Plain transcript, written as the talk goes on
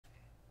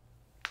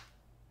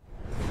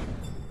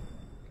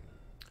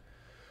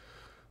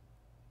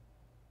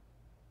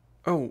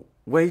Oh,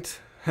 wait,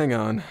 hang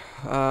on.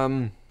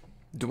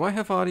 Do I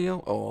have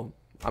audio? Oh,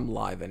 I'm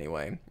live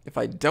anyway. If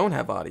I don't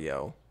have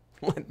audio,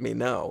 let me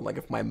know. Like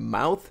if my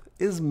mouth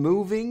is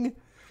moving,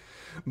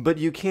 but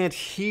you can't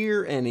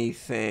hear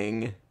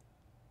anything,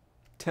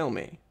 tell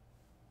me.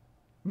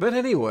 But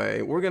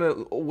anyway, we're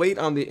gonna wait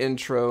on the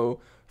intro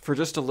for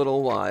just a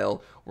little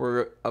while.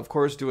 We're, of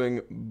course,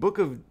 doing Book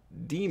of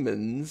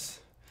Demons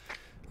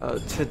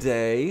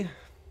today.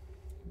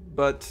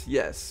 But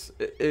yes,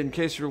 in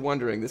case you're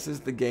wondering, this is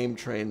the Game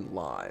Train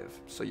Live,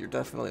 so you're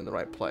definitely in the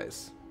right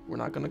place. We're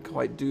not going to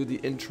quite do the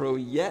intro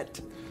yet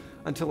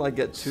until I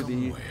get to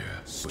the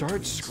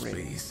start screen.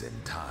 Space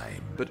and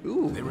time. But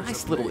ooh,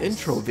 nice little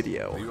intro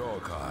video. The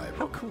archive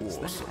How of cool is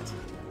Warsaw. that?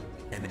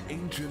 An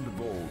ancient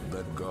vault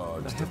that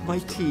guards I the have my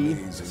most tea,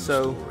 amazing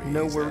so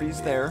no stories worries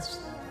and there. myths.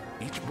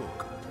 Each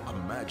book, a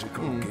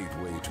magical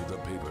gateway to the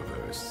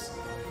paperverse.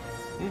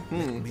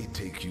 Let me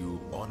take you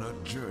on a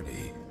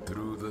journey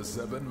through the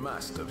 7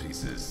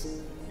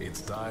 masterpieces. It's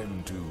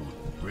time to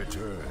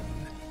return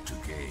to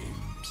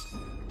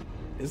games.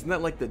 Isn't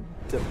that like the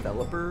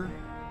developer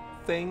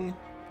thing?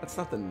 That's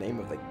not the name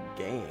of the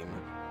game.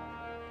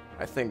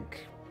 I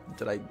think,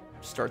 did I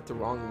start the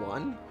wrong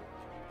one?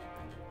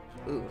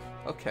 Ooh,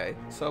 okay.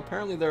 So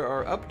apparently there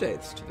are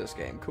updates to this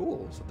game.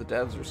 Cool. So the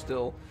devs are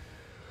still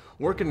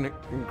working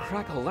and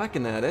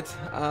crack-a-lacking at it.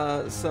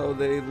 So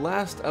they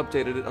last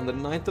updated it on the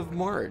 9th of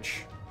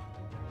March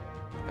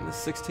and the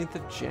 16th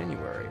of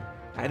January.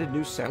 Added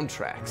new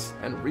soundtracks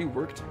and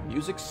reworked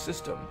music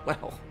system.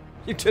 Well,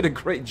 you did a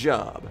great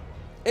job.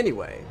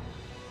 Anyway.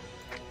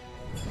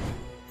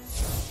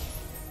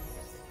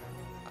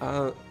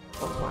 Oh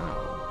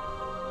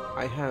wow.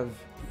 I have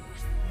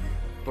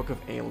Book of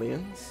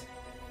Aliens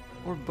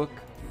or Book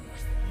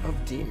of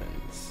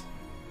Demons.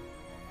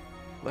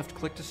 Left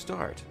click to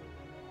start.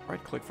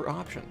 Right click for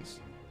options.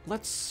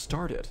 Let's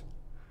start it.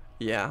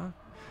 Yeah?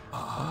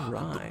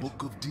 Alright. The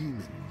Book of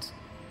Demons.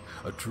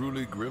 A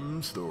truly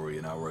grim story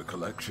in our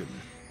collection.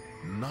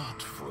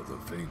 Not for the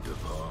faint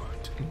of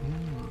heart.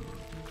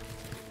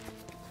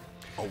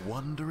 A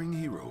wandering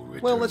hero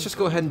returns. Well, let's just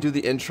go ahead and do the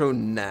intro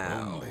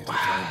now. only to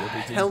find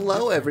everything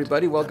Hello,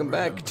 everybody. Welcome and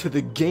back remember. to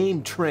the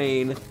Game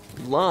Train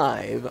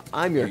Live.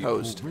 I'm your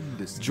host,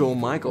 horrendous Joel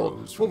evil Michael.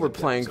 rose What from we're the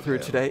playing depths of through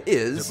hell, today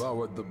is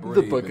devoured the the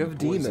brave Book and of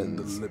poisoned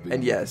the Demons. living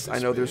And yes, with I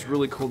know there's despair.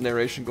 really cool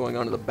narration going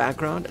on in the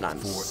background, and I'm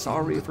For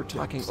sorry in for the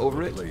talking depths of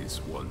over a it,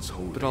 place once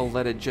holy, but I'll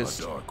let it a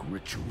just dark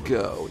ritual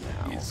go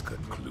now. is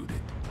concluded.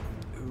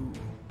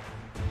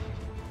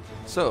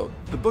 So,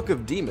 the Book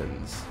of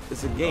Demons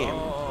is a game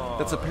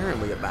that's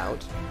apparently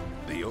about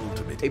The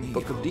ultimate a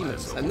Book of evil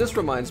Demons. has And this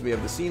reminds me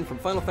of the scene from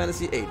Final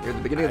Fantasy VIII. You're at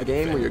the beginning of the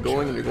game where you're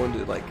going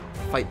to, like,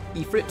 fight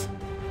Ifrit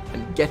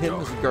and get him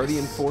as a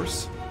guardian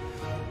force.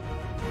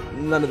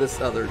 None of this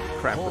other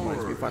crap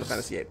reminds me of Final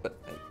Fantasy VIII, but...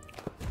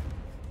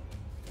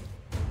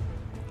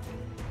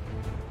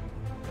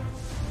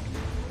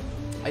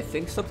 I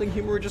think something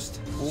humorous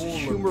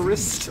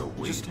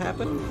just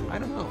happened. I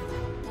don't know.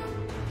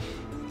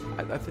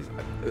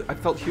 I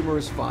felt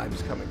humorous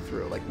vibes coming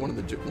through, like when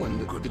the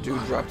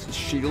dude drops his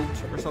shield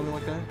or something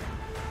like that.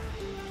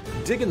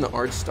 Digging the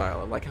art style.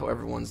 I like how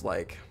everyone's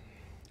like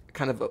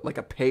kind of like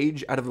a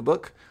page out of a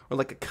book, or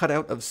like a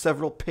cutout of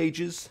several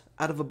pages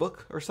out of a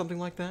book, or something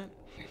like that.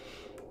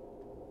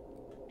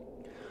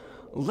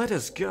 Let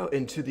us go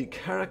into the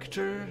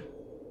character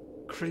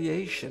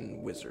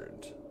creation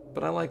wizard.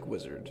 But I like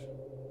wizard,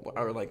 or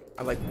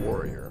I like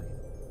warrior.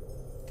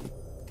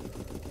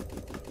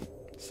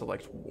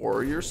 Select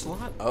warrior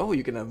slot. Oh,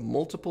 you can have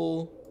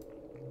multiple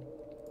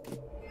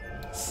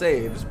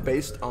saves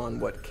based on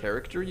what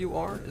character you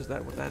are. Is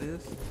that what that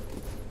is?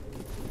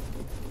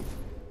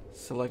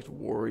 Select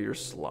warrior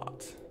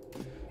slot.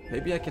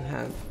 Maybe I can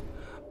have...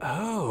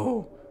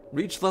 Oh!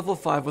 Reach level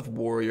 5 with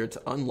warrior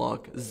to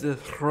unlock the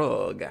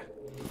Throg.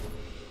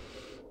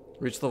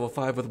 Reach level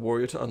 5 with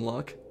warrior to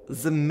unlock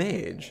the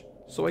mage.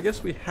 So I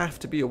guess we have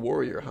to be a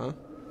warrior, huh?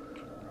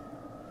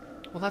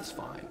 Well, that's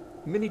fine.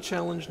 Mini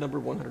challenge number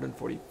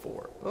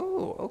 144.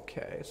 Oh,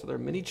 okay. So there are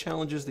mini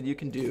challenges that you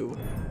can do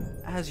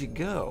as you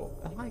go.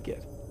 I like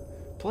it.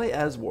 Play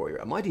as warrior,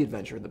 a mighty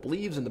adventurer that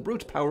believes in the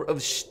brute power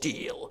of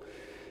steel.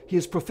 He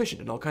is proficient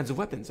in all kinds of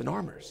weapons and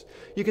armors.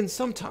 You can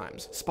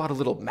sometimes spot a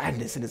little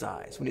madness in his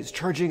eyes when he's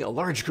charging a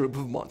large group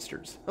of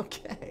monsters.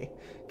 Okay.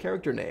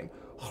 Character name,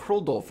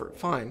 Hroldolfer.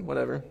 Fine,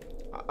 whatever.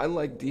 I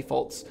like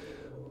defaults.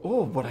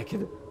 Oh, but I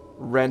can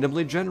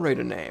randomly generate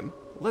a name.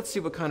 Let's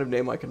see what kind of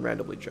name I can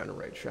randomly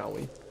generate, shall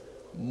we?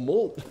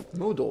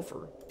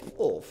 Modolfer,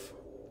 Ulf,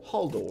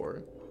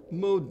 Haldor,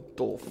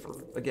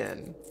 Modolfer,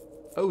 again,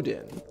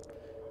 Odin,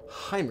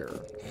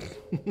 Heimer,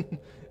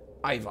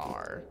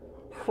 Ivar,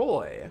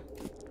 Hroy,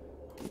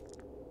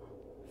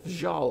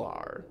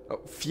 Fjalar,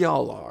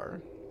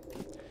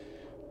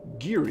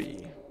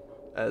 Giri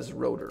as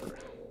Roder,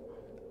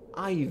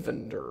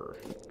 Ivander,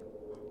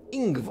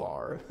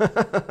 Ingvar.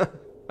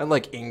 I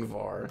like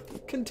Ingvar.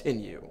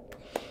 Continue.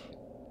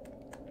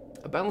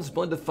 A balanced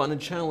blend of fun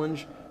and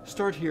challenge.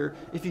 Start here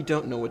if you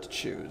don't know what to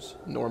choose.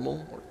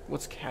 Normal or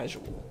what's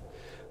casual.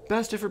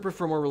 Best if you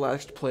prefer more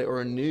relaxed play or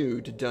are new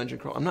to dungeon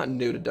crawl. I'm not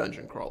new to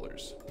dungeon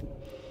crawlers.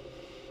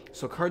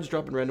 So cards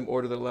drop in random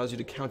order that allows you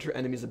to counter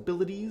enemies'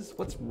 abilities.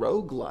 What's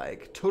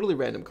roguelike? Totally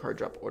random card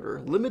drop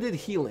order. Limited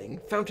healing.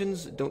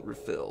 Fountains don't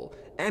refill.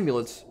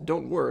 Amulets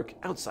don't work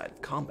outside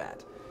of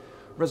combat.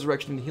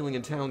 Resurrection and healing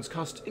in towns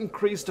cost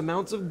increased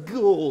amounts of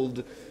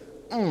gold.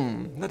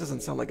 That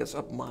doesn't sound like it's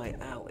up my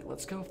alley.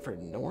 Let's go for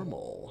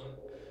normal.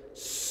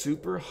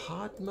 Super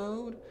hot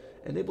mode?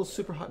 Enable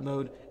super hot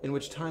mode in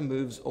which time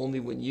moves only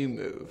when you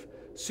move.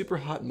 Super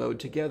hot mode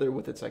together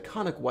with its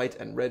iconic white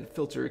and red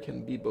filter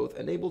can be both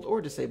enabled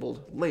or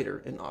disabled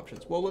later in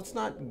options. Well, let's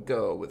not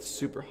go with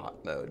super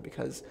hot mode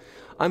because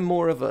I'm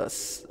more of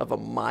a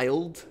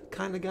mild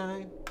kind of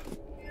guy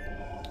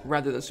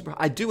rather than super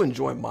hot. I do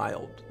enjoy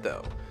mild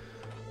though.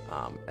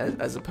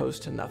 As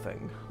opposed to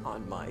nothing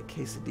on my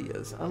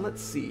quesadillas.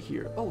 Let's see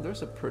here. Oh,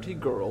 there's a pretty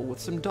girl with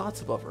some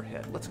dots above her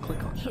head. Let's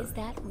click on her. Is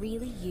that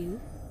really you?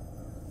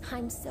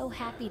 I'm so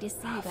happy to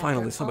see you.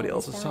 Finally, somebody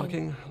else is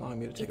talking, allowing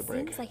me to take a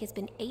break. It seems like it's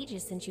been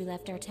ages since you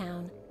left our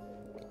town.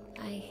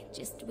 I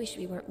just wish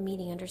we weren't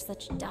meeting under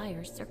such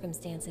dire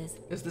circumstances.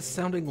 Is this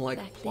sounding like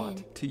Back plot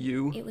then, to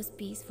you? It was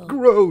peaceful.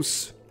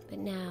 Gross! But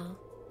now,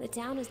 the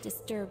town is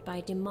disturbed by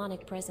a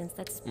demonic presence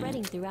that's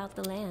spreading throughout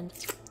the land.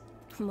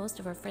 Most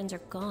of our friends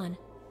are gone.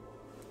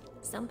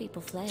 Some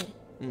people fled.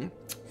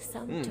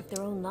 Some took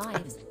their own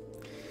lives.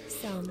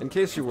 Some In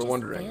case you have were just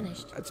wondering,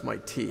 vanished. that's my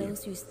tea.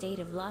 Those who stayed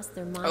have lost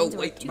their minds or are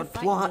wait, too but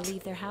frightened plot. to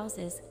leave their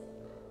houses.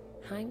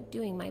 I'm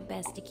doing my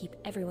best to keep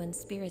everyone's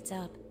spirits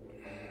up.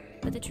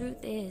 But the truth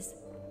is,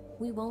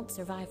 we won't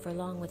survive for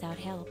long without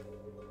help.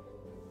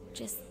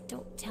 Just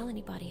don't tell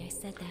anybody I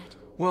said that.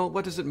 Well,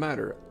 what does it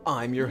matter?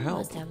 I'm your You help.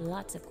 must have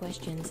lots of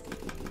questions,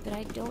 but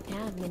I don't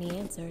have many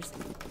answers.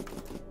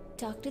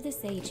 Talk to the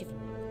sage if...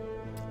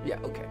 Yeah,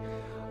 okay.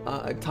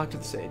 I talked to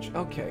the sage.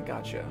 Okay,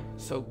 gotcha.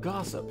 So,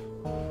 gossip.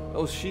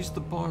 Oh, she's the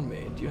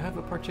barmaid. Do you have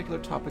a particular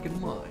topic in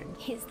mind?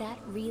 Is that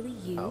really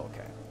you? Oh,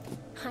 okay.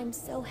 I'm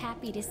so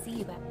happy to see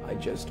you back.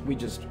 We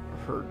just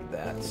heard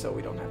that, so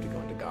we don't have to go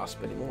into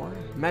gossip anymore.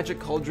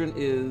 Magic Cauldron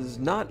is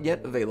not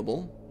yet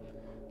available.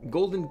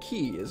 Golden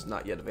Key is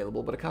not yet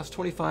available, but it costs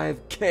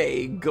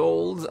 25k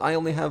gold. I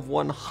only have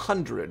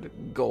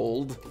 100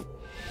 gold.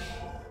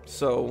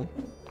 So,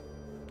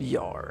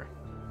 yar.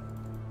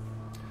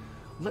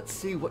 Let's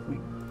see what we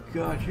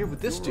got here with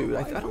this dude.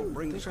 I don't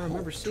think I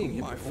remember seeing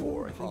him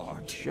before. I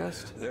think he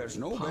just There's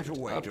no better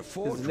way up. to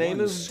forge His name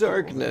one's is soul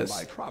than Darkness.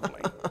 by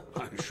traveling.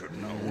 I should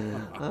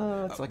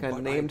know. It's like I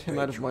But named him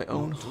beg out of my you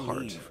own not to heart.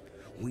 leave.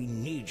 We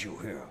need you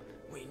here.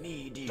 We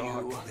need you.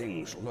 Dark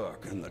things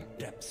lurk in the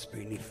depths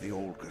beneath the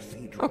old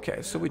cathedral.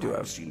 Okay, so we do I've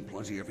have... seen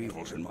plenty of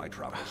evils in my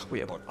travels. We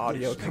have but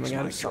audio this coming makes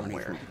out my of journey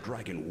somewhere. through the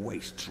Dragon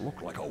Wastes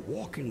look like a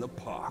walk in the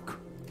park.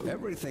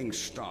 Everything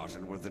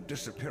started with the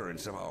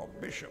disappearance of our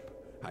bishop.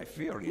 I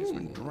fear he has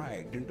been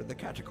dragged into the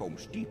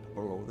catacombs deep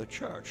below the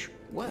church.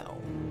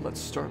 Well, let's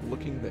start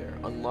looking there.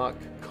 Unlock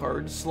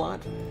card slot.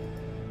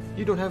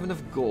 You don't have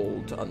enough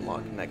gold to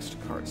unlock next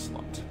card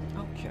slot.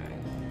 Okay.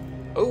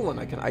 Oh, and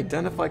I can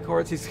identify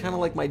cards. He's kind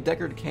of like my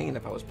Deckard Cain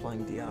if I was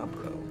playing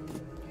Diablo.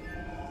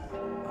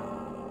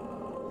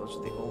 Those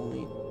are the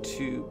only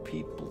two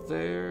people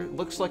there.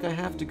 Looks like I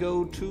have to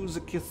go to the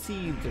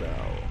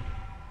cathedral.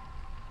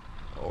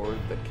 Or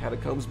the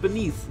catacombs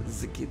beneath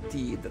the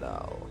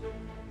cathedral.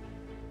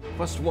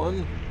 Quest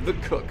 1, the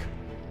cook.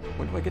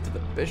 When do I get to the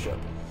bishop?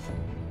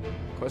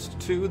 Quest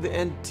 2, the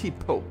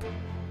anti-pope.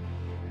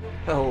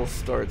 Hell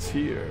starts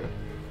here.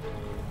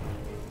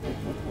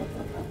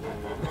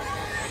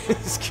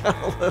 He's got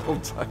a little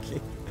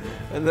ducky.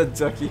 And the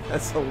ducky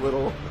has a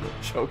little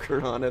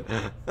choker on it.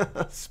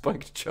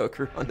 Spiked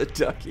choker on the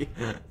ducky.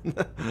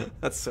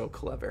 That's so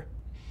clever.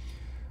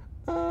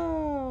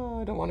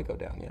 I don't want to go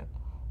down yet.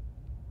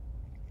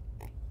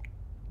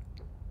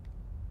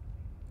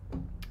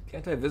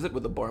 Can't I visit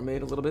with the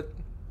barmaid a little bit?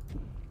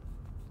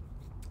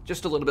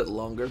 Just a little bit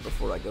longer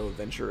before I go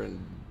venture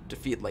and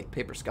defeat like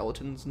paper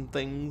skeletons and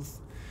things.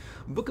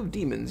 Book of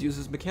Demons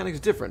uses mechanics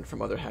different from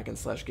other hack and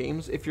slash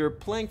games. If you're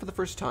playing for the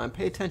first time,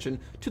 pay attention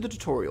to the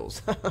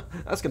tutorials.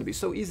 That's going to be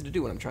so easy to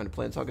do when I'm trying to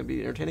play, and it's all going to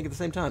be entertaining at the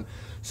same time,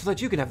 so that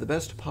you can have the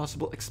best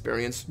possible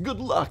experience. Good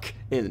luck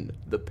in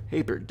the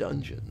paper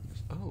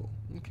dungeons. Oh,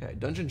 okay.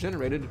 Dungeon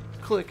generated.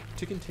 Click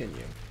to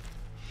continue.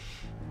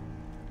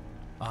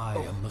 I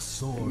am the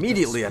sword.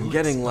 Immediately, that I'm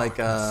splits getting like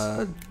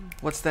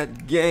what's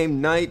that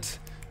game? Night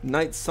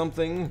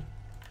something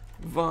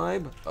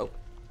vibe. Oh.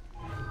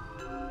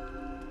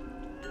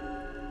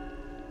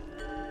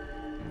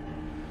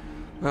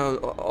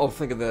 I'll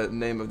think of the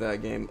name of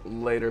that game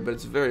later, but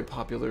it's a very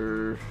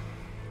popular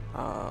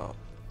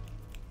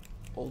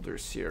older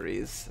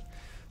series.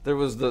 There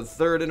was the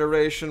third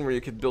iteration where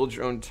you could build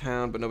your own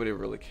town, but nobody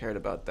really cared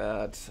about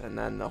that, and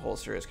then the whole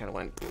series kind of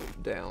went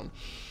down.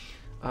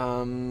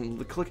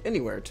 Click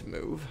anywhere to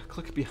move.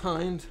 Click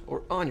behind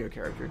or on your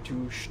character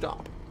to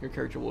stop. Your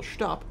character will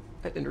stop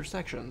at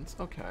intersections.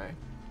 Okay.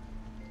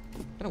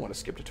 I don't want to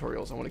skip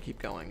tutorials. I want to keep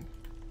going.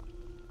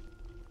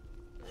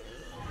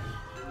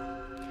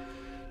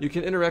 You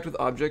can interact with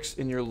objects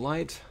in your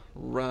light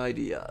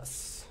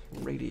Radius.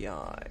 Radii.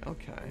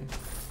 Okay.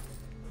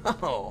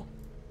 Oh.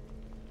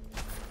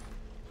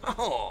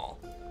 Oh.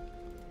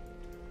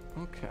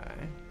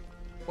 Okay.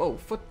 Whoa,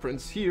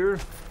 footprints here.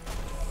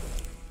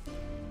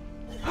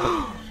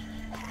 I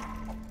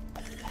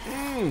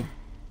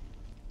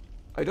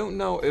don't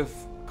know if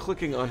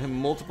clicking on him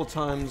multiple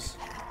times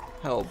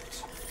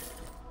helped,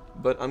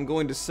 but I'm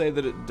going to say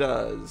that it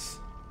does.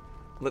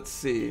 Let's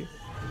see.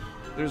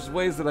 There's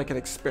ways that I can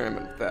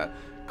experiment with that.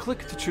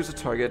 Click to choose a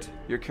target.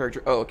 Your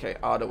character... Oh, okay.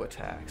 Auto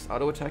attacks.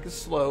 Auto attack is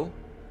slow.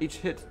 Each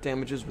hit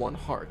damages 1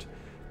 heart.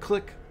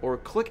 Click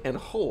and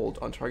hold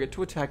on target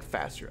to attack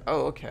faster.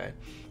 Oh, okay.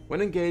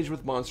 When engaged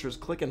with monsters,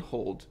 click and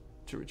hold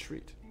to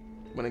retreat.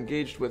 When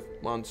engaged with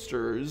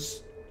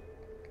monsters,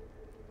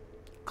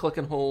 click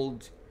and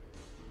hold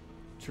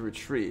to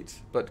retreat.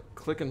 But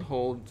click and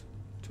hold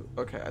to...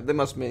 Okay, they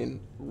must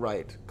mean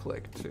right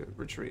click to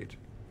retreat.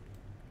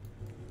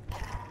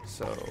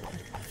 So...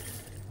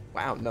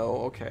 Wow, no,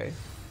 okay.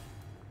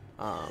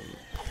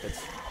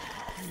 It's...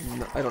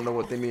 I don't know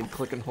what they mean,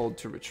 click and hold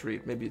to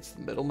retreat. Maybe it's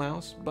the middle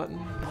mouse button?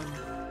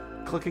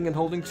 Clicking and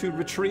holding to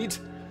retreat?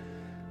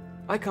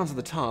 Icons at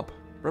the top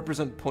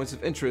represent points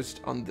of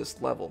interest on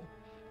this level.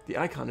 The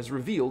icon is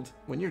revealed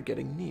when you're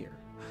getting near.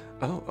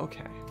 Oh,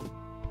 okay.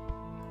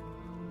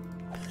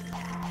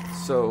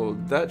 So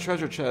that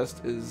treasure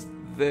chest is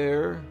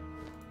there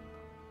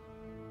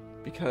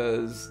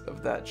because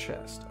of that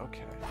chest.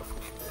 Okay.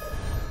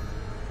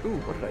 Ooh,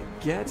 what did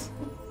I get?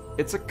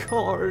 It's a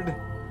card.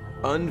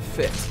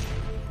 Unfit.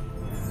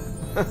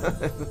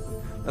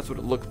 That's what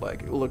it looked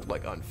like. It looked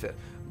like unfit.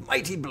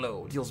 Mighty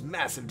blow deals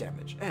massive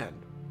damage and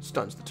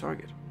stuns the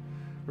target.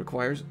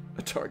 Requires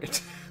a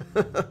target.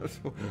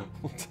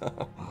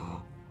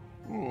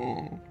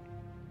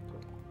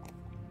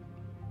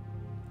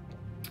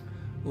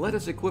 Let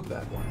us equip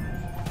that one.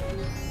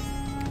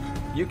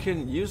 You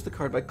can use the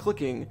card by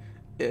clicking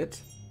it,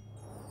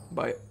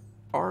 by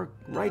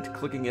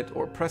right-clicking it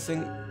or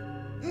pressing...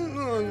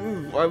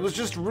 I was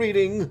just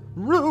reading.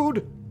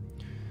 Rude!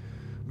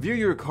 View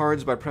your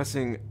cards by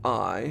pressing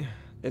I,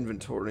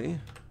 inventory,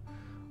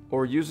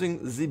 or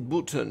using the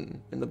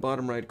button in the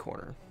bottom right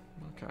corner.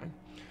 Okay.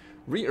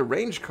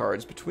 Rearrange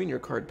cards between your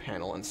card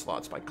panel and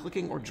slots by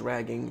clicking or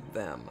dragging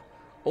them.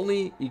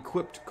 Only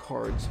equipped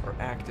cards are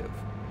active.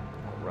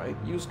 Alright,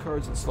 use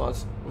cards and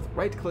slots with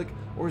right-click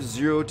or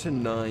 0 to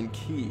 9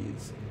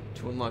 keys.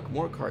 To unlock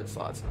more card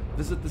slots,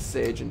 visit the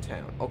sage in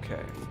town.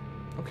 Okay.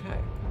 Okay.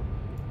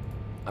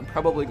 I'm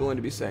probably going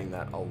to be saying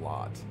that a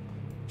lot.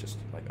 Just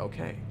like,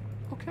 okay.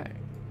 Okay.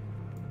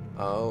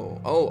 Oh,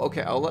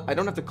 okay. I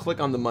don't have to click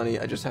on the money.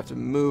 I just have to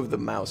move the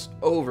mouse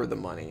over the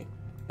money,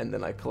 and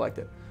then I collect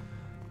it.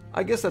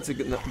 I guess that's a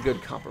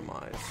good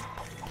compromise.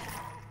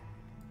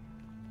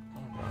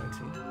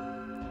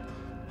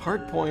 Alrighty.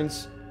 Heart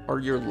points are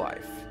your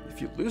life.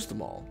 If you lose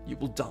them all, you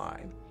will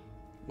die.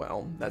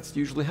 Well, that's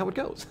usually how it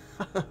goes.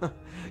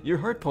 Your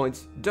heart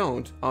points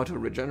don't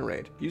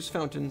auto-regenerate. Use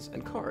fountains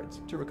and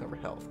cards to recover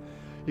health.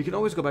 You can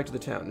always go back to the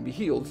town and be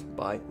healed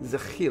by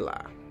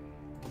Zechila.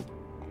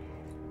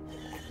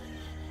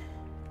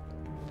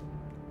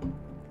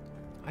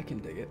 I can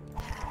dig it.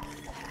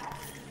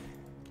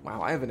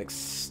 Wow, I have an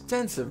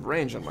extensive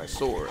range on my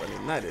sword. I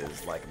mean, that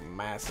is, like,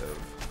 massive.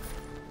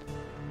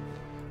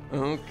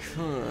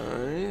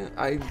 Okay.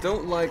 I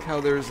don't like how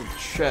there's a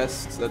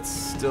chest that's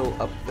still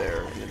up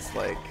there, and it's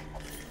like...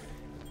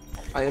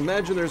 I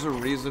imagine there's a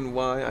reason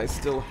why I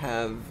still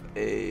have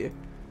a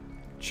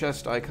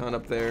chest icon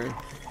up there.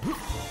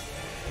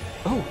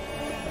 Oh!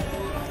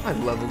 I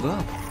leveled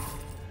up.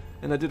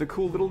 And I did a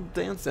cool little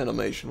dance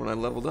animation when I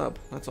leveled up.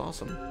 That's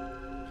awesome.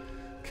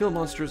 Kill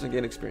monsters and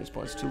gain experience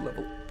points to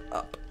level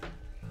up.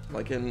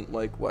 Like in,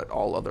 like, what,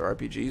 all other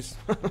RPGs?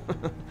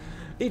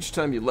 Each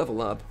time you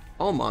level up,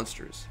 all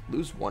monsters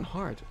lose 1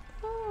 heart.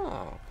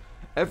 Oh.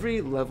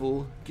 Every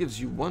level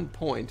gives you 1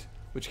 point,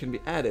 which can be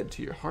added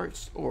to your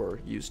hearts or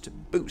used to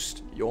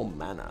boost your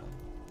mana.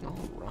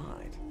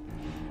 Alright.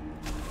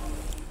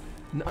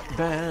 Not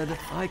bad.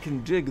 I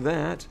can dig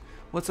that.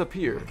 What's up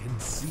here? I can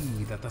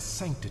see that the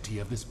sanctity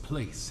of this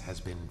place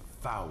has been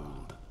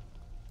fouled.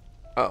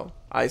 Oh,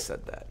 I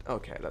said that.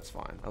 Okay, that's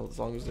fine. As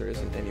long as there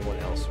isn't anyone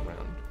else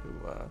around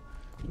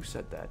who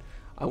said that.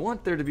 I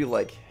want there to be,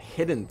 like,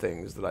 hidden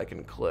things that I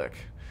can click.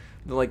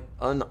 They're, like,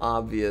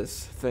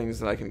 unobvious things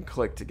that I can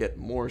click to get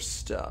more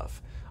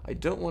stuff. I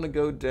don't want to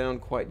go down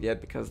quite yet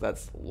because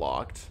that's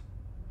locked.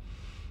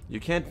 You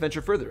can't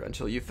venture further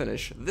until you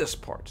finish this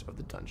part of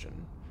the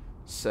dungeon.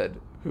 Said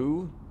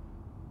who?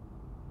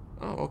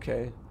 Oh,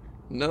 okay.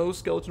 No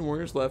skeleton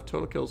warriors left.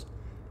 Total kills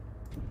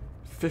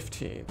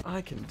 15.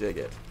 I can dig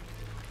it.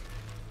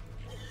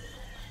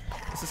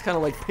 This is kind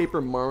of like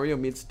Paper Mario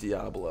meets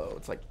Diablo.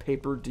 It's like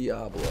Paper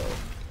Diablo.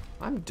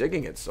 I'm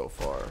digging it so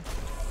far.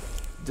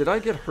 Did I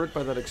get hurt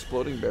by that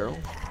exploding barrel?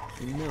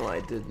 No,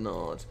 I did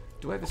not.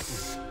 Do I have a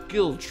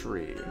skill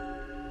tree?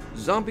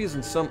 Zombies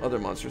and some other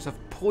monsters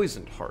have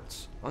poisoned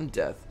hearts. On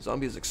death,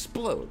 zombies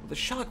explode with a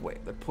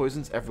shockwave that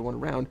poisons everyone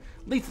around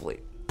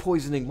lethally.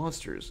 Poisoning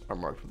monsters are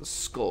marked with a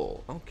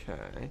skull.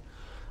 Okay.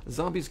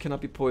 Zombies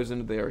cannot be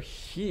poisoned, they are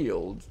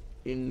healed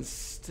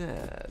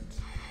instead.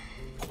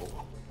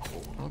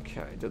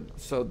 Okay,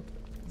 so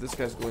this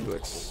guy's going to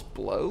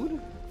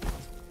explode?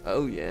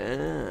 Oh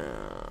yeah.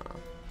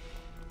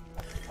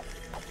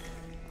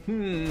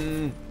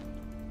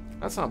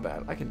 That's not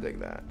bad, I can dig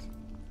that.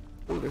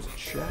 Oh, there's a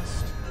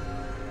chest.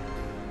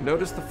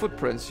 Notice the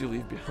footprints you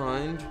leave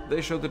behind.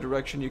 They show the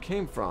direction you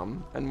came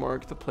from and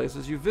mark the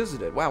places you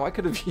visited. Wow, I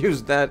could have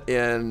used that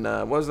in,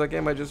 what was that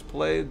game I just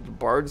played?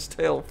 Bard's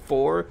Tale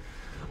 4?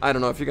 I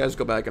don't know, if you guys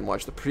go back and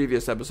watch the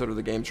previous episode of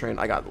the Game Train,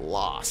 I got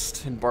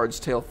lost in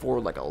Bard's Tale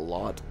 4 like a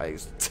lot. I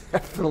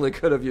definitely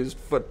could have used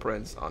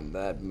footprints on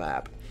that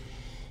map.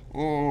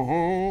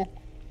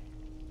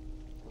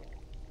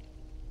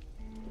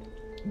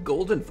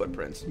 Golden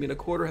footprints mean a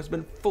quarter has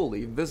been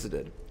fully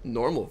visited.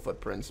 Normal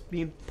footprints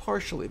mean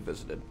partially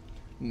visited.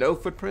 No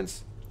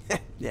footprints?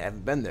 You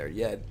haven't been there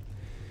yet.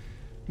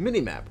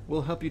 Minimap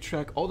will help you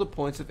track all the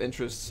points of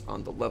interest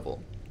on the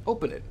level.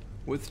 Open it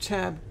with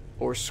tab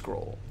or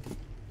scroll.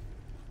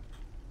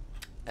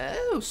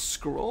 Oh,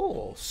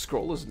 scroll.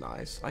 Scroll is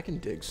nice. I can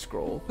dig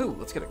scroll. Ooh,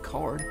 let's get a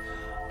card.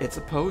 It's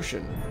a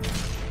potion.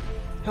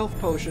 Health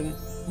potion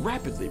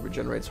rapidly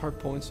regenerates heart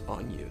points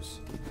on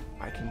use.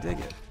 I can dig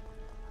it.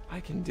 I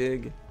can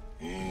dig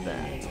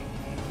that.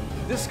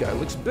 This guy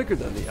looks bigger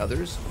than the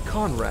others.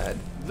 Conrad,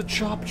 the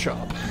Chop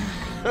Chop.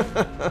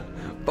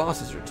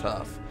 Bosses are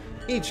tough.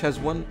 Each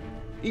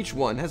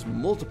one has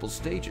multiple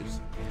stages.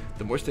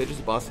 The more stages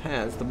a boss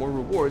has, the more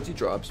rewards he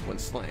drops when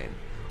slain.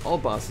 All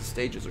bosses'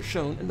 stages are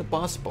shown in the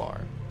boss bar.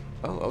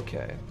 Oh,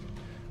 okay.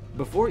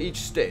 Before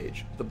each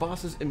stage, the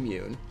boss is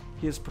immune.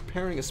 He is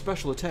preparing a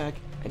special attack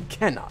and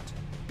cannot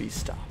be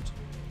stopped.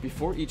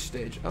 Before each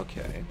stage,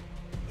 okay.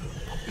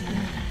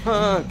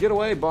 Get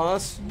away,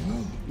 boss.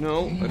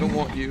 No, I don't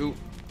want you.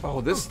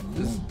 Oh, this,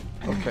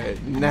 okay,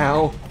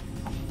 now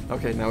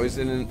he's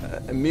in an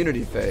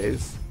immunity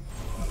phase.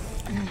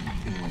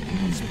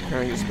 He's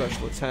preparing a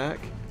special attack.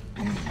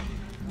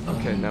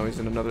 Okay, now he's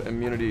in another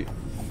immunity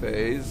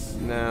phase.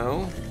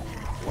 Now,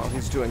 while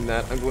he's doing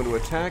that, I'm going to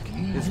attack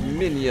his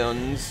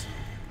minions.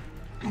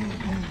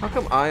 How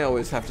come I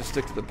always have to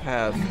stick to the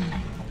path,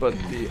 but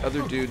the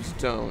other dudes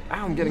don't?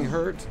 Ow, I'm getting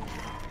hurt.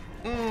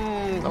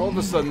 All of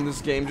a sudden,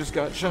 this game just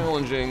got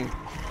challenging.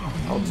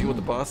 I'll deal with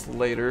the boss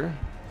later.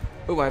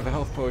 Oh, I have a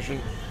health potion.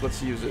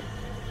 Let's use it.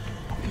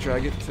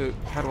 Drag it to...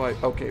 How do I...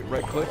 Okay,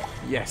 right click.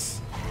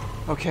 Yes.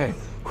 Okay.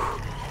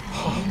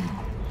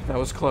 That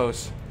was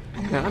close.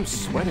 Man, I'm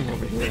sweating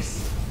over here.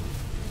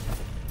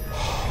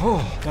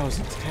 Oh, that was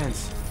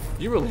intense.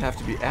 You really have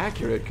to be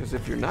accurate, because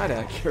if you're not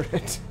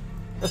accurate,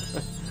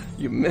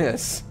 you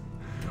miss.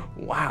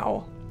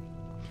 Wow.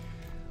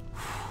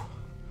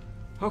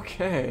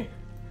 Okay.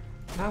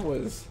 That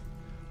was...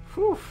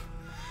 Whew.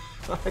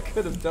 I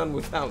could have done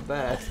without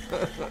that.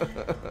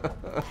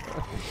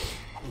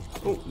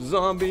 Oh,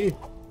 zombie.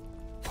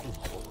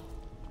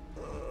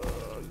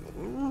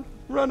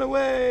 Run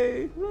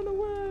away! Run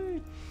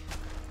away!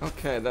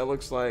 Okay, that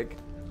looks like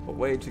a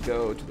way to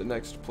go to the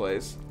next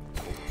place.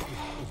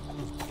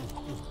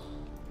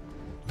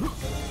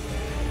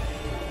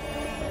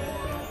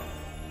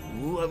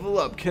 Level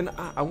up.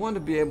 I want to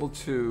be able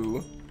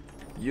to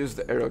use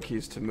the arrow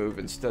keys to move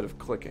instead of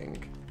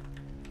clicking.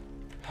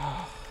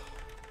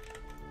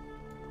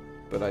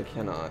 But I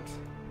cannot.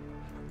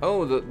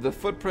 Oh, the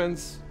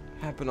footprints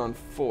happen on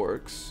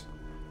forks.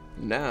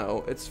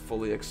 Now it's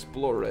fully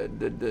explored.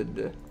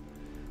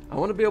 I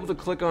want to be able to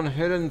click on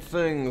hidden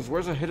things.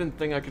 Where's a hidden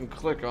thing I can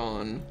click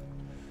on?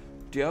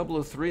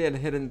 Diablo 3 had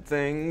hidden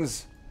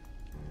things.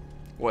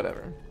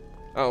 Whatever.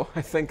 Oh,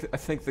 I think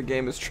the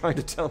game is trying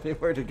to tell me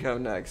where to go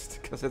next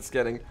because it's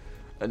getting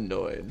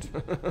annoyed.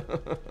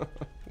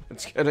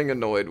 It's getting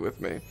annoyed with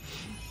me.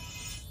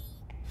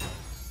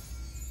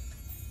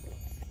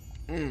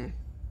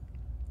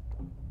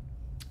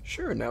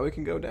 Sure, now we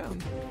can go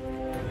down.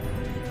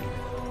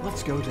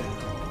 Let's go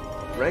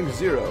down. Rank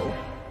 0,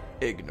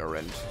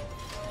 ignorant.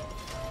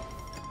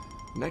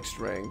 Next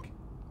rank,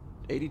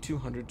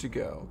 8,200 to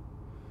go.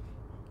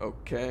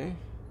 Okay.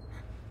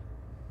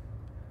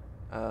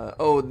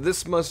 Oh,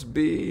 this must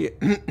be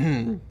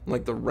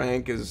like the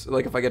rank is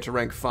like if I get to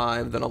rank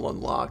 5, then I'll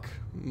unlock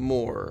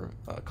more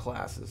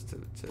classes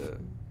to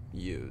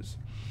use.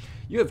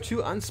 You have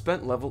 2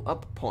 unspent level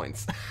up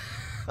points.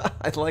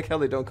 I like how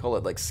they don't call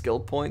it like skill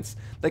points.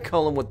 They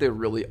call them what they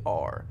really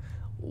are.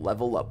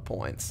 Level up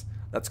points.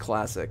 That's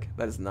classic.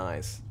 That is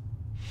nice.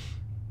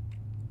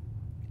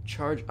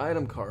 Charge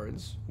item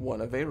cards,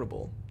 1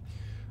 available.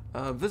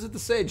 Visit the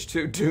sage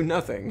to do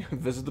nothing.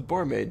 Visit the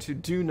barmaid to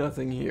do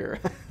nothing here.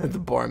 The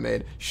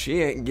barmaid,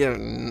 she ain't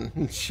giving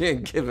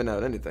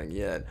out anything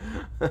yet.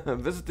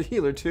 Visit the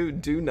healer to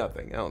do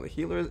nothing. Oh, the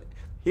healer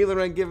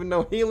ain't giving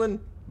no healing.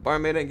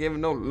 Barmaid ain't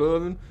giving no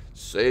loving.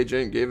 Sage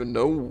ain't giving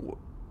no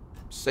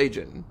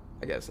saging,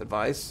 I guess,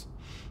 advice.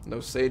 No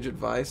sage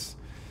advice.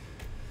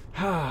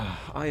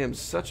 I am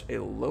such a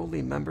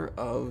lowly member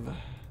of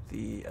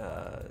the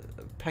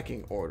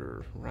pecking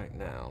order right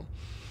now.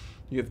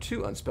 You have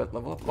 2 unspent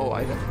level up. Oh,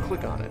 I have to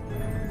click on it.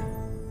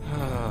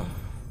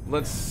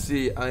 Let's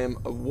see. I am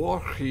a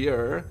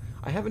warrior.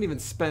 I haven't even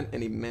spent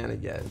any mana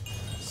yet.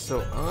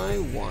 So I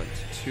want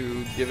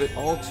to give it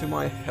all to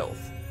my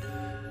health.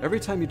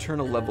 Every time you turn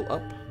a level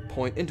up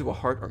point into a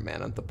heart or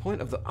mana, the point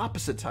of the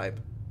opposite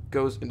type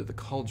goes into the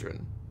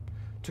cauldron.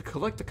 To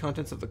collect the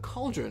contents of the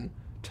cauldron,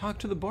 talk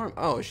to the barm.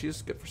 Oh,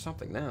 she's good for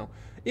something now.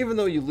 Even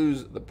though you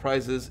lose the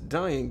prizes,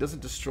 dying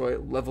doesn't destroy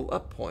level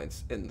up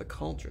points in the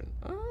cauldron.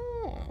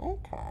 Oh,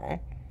 okay.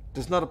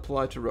 Does not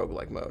apply to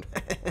roguelike mode.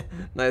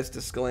 Nice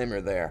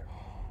disclaimer there.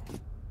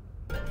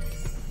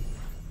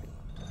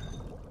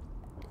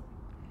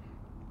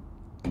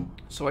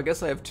 So I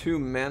guess I have 2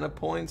 mana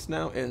points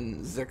now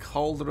in the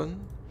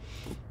cauldron.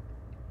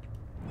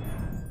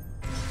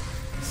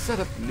 Set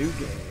up new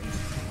game.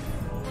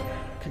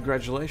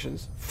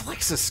 Congratulations.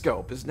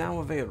 Flexoscope is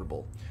now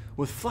available.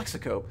 With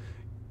Flexoscope,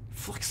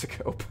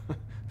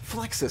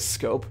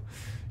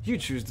 you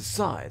choose the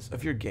size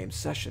of your game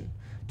session.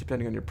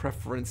 Depending on your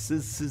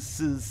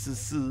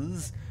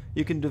preferences,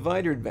 you can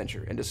divide your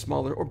adventure into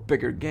smaller or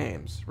bigger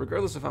games.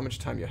 Regardless of how much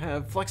time you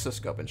have,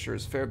 Flexoscope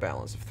ensures fair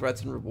balance of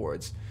threats and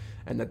rewards,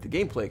 and that the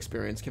gameplay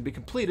experience can be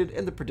completed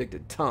in the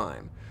predicted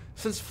time.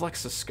 Since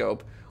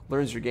Flexoscope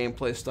learns your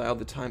gameplay style,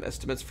 the time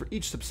estimates for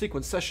each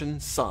subsequent session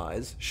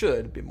size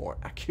should be more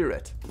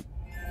accurate.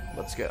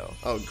 Let's go.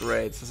 Oh,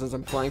 great. So since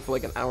I'm playing for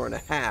like an hour and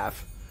a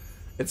half,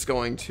 it's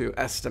going to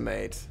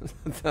estimate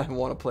that I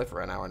want to play for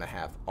an hour and a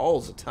half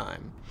all the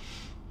time.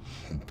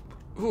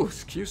 Ooh,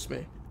 excuse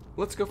me.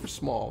 Let's go for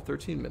small,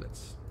 13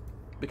 minutes.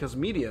 Because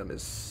medium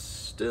is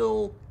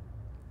still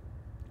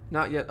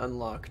not yet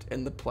unlocked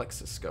in the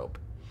Plexoscope.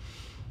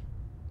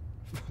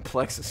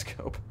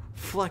 Flexoscope.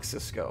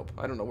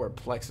 I don't know where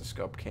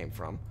Plexoscope came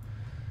from.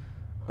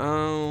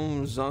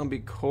 Zombie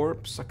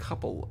corpse, a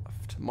couple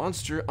left.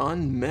 Monster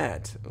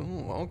unmet.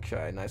 Ooh,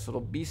 okay, nice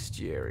little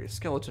bestiary.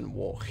 Skeleton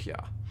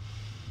warrior.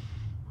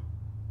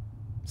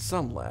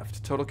 Some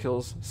left. Total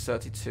kills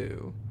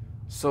 32.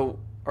 So,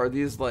 are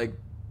these like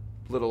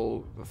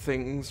little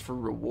things for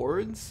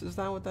rewards? Is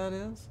that what that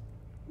is?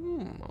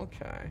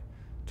 Okay.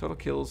 Total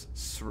kills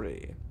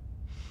 3.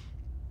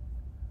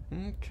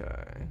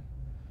 Okay.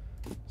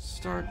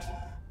 Start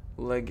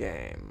the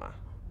game.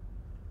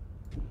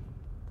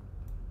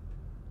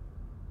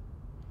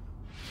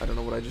 I don't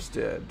know what I just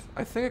did.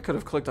 I think I could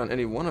have clicked on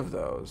any one of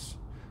those,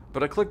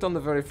 but I clicked on the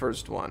very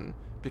first one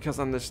because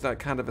I'm just that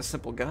kind of a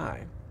simple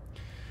guy.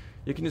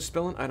 You can use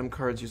spell and item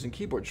cards using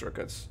keyboard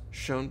shortcuts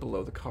shown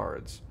below the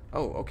cards.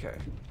 Oh, okay.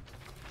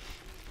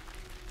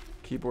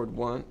 Keyboard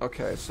 1.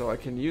 Okay, so I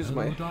can use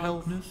my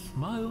health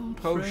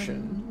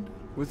potion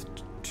with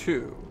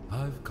 2.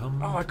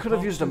 Oh, I could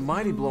have used a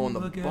mighty blow on the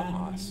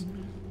boss.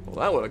 Well,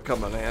 that would have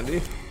come in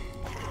handy.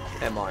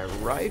 Am I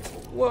right?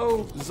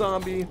 Whoa,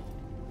 zombie.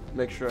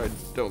 Make sure I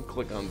don't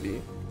click on the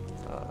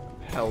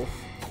health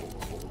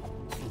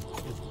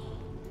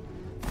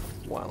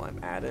while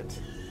I'm at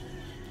it.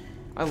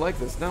 I like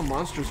this. Now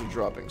monsters are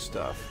dropping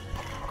stuff.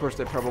 Of course,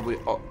 they probably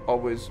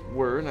always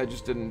were, and I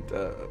just didn't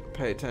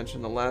pay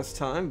attention the last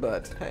time,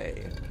 but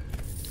hey.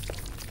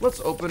 Let's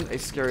open a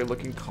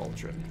scary-looking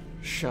cauldron,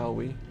 shall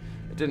we?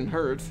 It didn't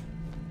hurt.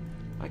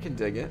 I can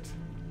dig it.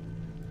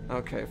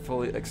 Okay,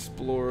 fully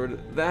explored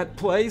that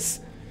place.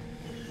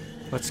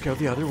 Let's go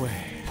the other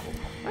way.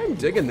 I'm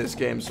digging this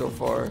game so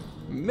far.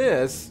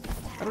 Miss?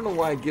 I don't know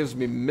why it gives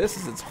me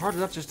misses. It's hard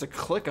enough just to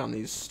click on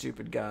these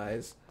stupid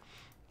guys.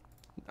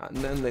 And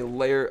then they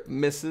layer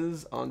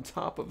misses on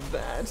top of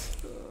that.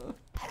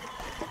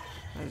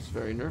 That is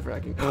very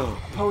nerve-wracking.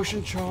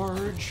 Potion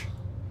charge.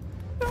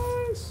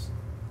 Nice.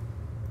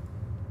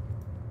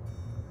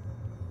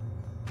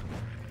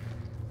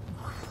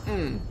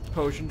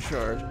 Potion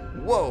charge.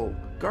 Whoa!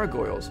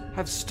 Gargoyles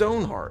have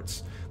stone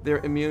hearts. They're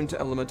immune to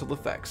elemental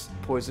effects: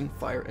 poison,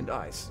 fire, and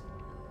ice.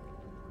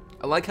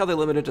 I like how they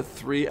limit it to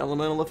 3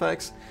 elemental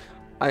effects.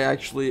 I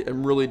actually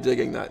am really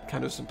digging that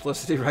kind of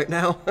simplicity right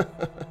now.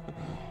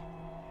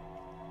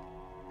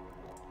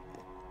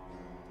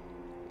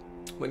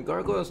 When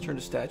gargoyles turn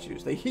to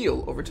statues, they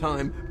heal over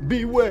time.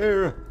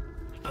 Beware!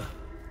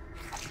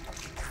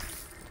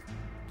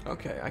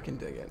 Okay, I can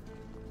dig it.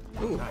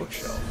 Ooh, nice.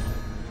 Bookshelf.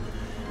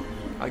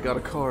 I got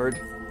a card.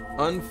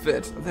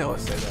 Unfit. They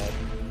always say that.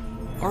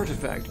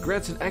 Artifact.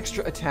 Grants an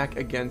extra attack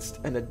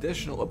against an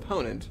additional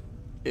opponent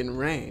in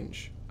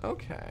range.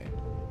 Okay.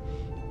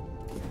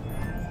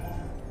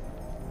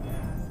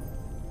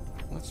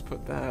 Let's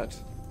put that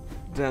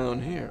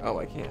down here. Oh,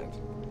 I can't.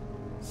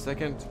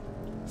 Second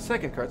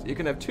card. You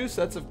can have 2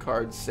 sets of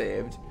cards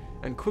saved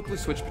and quickly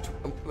switch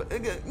between.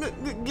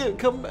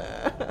 Come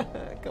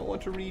back. I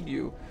want to read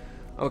you.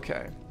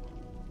 Okay.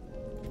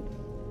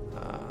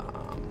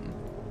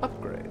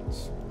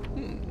 Upgrades.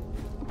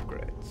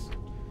 Upgrades.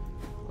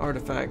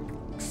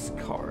 Artifacts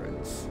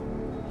cards.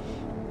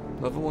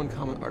 Level 1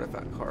 common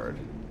artifact card.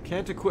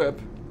 Can't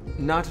equip.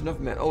 Not enough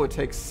mana. Oh, it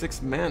takes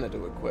 6 mana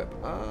to equip.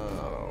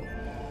 Oh.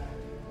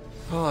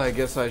 Oh, I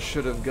guess I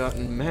should have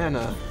gotten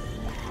mana.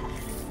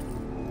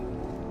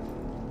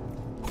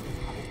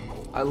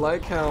 I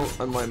like how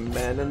on my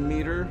mana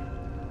meter,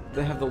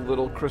 they have the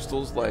little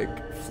crystals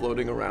like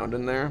floating around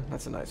in there.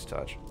 That's a nice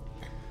touch.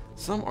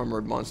 Some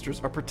armored monsters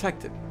are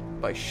protected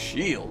by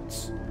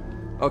shields.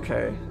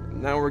 Okay,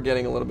 now we're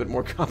getting a little bit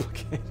more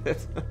complicated.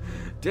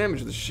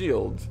 Damage the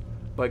shield.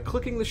 By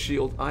clicking the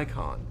shield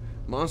icon,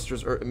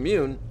 monsters are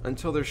immune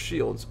until their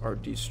shields are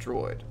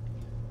destroyed.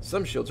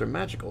 Some shields are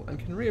magical and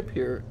can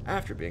reappear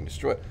after being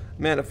destroyed.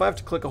 Man, if I have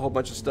to click a whole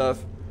bunch of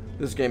stuff,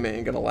 this game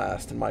ain't gonna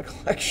last in my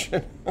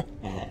collection.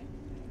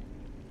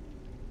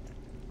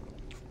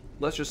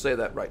 Let's just say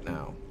that right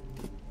now.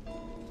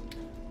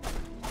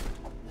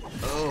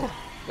 Oh,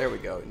 there we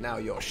go. Now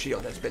your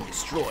shield has been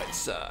destroyed,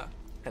 sir.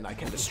 And I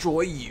can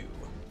destroy you.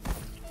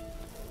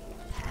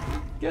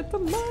 Get the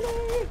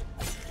money!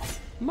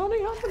 Money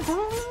on the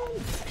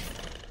ground!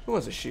 Who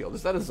has a shield?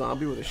 Is that a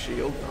zombie with a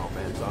shield? Oh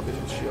man, zombies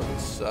with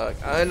shields suck.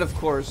 And of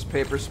course,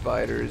 paper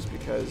spiders,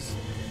 because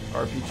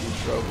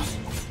RPG tropes.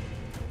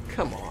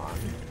 Come on.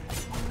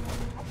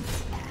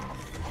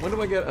 When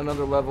do I get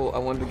another level? I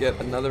wanted to get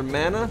another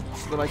mana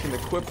so that I can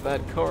equip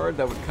that card.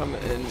 That would come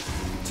in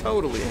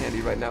totally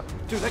handy right now.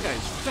 Dude, that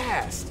guy's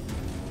fast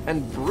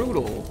and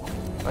brutal.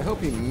 I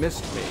hope he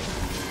missed me.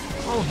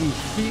 Oh, he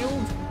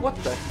healed? What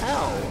the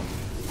hell?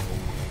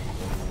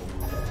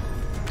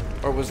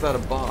 Or was that a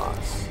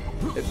boss?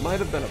 It might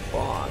have been a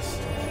boss.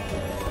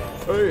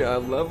 Hey, I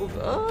leveled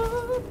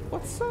up.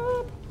 What's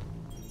up?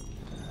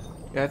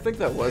 Yeah, I think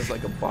that was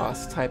like a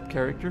boss type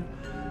character.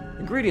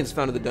 Ingredients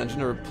found in the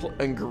dungeon are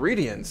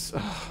ingredients.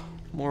 Ugh,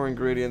 more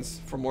ingredients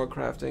for more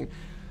crafting.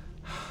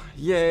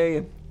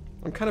 Yay.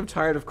 I'm kind of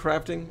tired of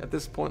crafting at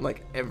this point.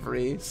 Like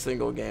every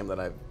single game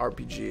that I've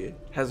RPG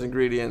has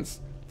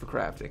ingredients for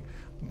crafting.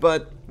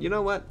 But you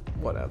know what?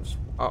 Whatevs.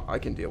 I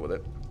can deal with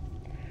it.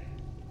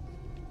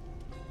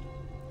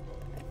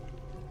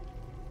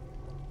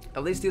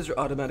 At least these are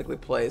automatically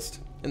placed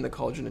in the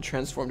cauldron and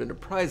transformed into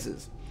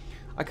prizes.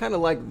 I kind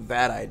of like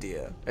that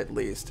idea, at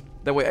least.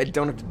 That way I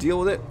don't have to deal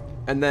with it,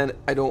 and then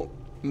I don't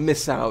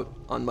miss out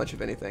on much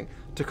of anything.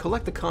 To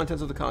collect the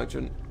contents of the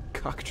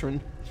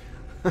cauldron...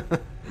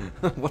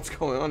 What's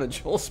going on in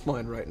Joel's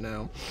mind right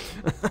now?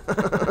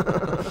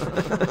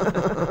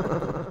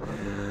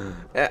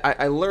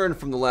 I learned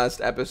from the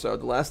last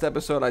episode. The last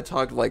episode I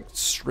talked like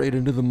straight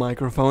into the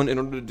microphone in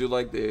order to do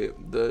like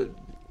the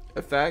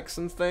effects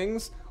and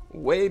things.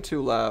 Way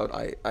too loud.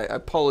 I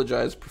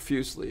apologize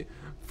profusely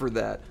for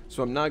that.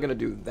 So I'm not going to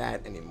do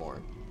that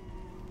anymore.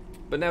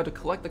 But now to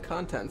collect the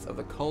contents of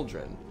the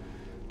cauldron,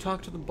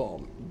 talk to the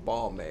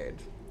ball maid.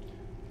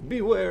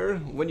 Beware,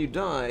 when you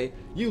die,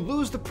 you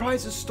lose the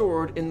prizes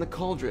stored in the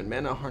cauldron.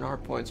 Mana and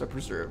heart points are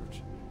preserved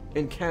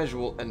in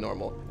casual and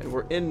normal. And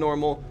we're in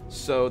normal,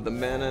 so the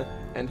mana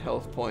and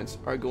health points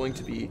are going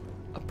to be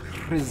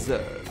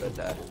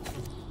preserved.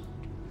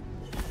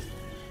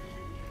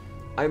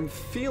 I'm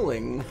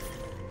feeling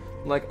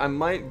like I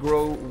might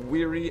grow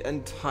weary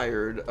and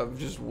tired of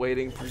just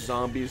waiting for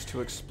zombies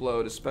to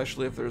explode,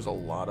 especially if there's a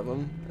lot of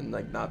them, and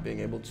like not being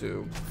able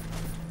to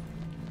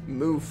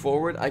move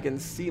forward. I can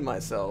see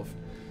myself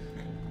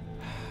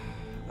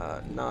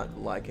not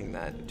liking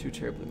that too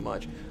terribly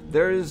much.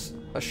 There is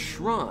a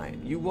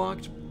shrine. You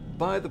walked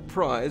by the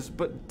prize,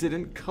 but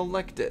didn't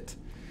collect it.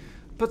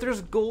 But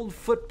there's gold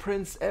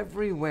footprints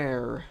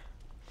everywhere.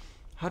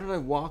 How did I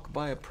walk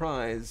by a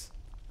prize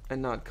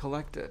and not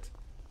collect it?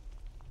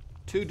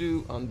 To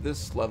do on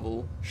this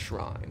level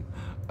shrine.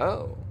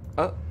 Oh,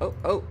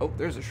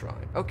 there's a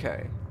shrine.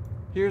 Okay,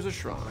 here's a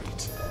shrine.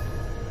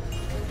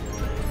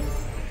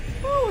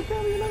 Oh, it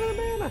got me another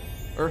mana.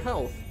 Or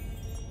health.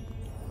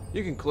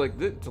 You can click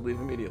it to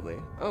leave immediately.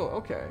 Oh,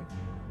 okay.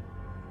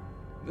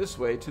 This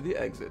way to the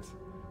exit.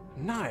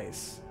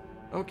 Nice.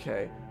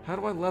 Okay, how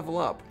do I level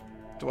up?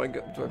 Do I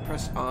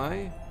press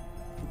I?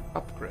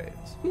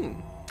 Upgrades.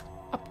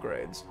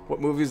 Upgrades.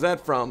 What movie is that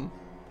from?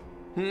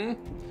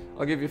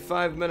 I'll give you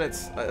 5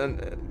 minutes,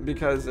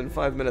 because in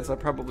 5 minutes I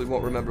probably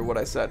won't remember what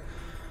I said.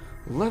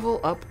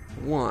 Level up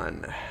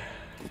 1.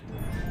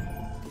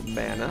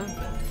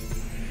 Mana.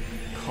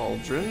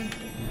 Cauldron.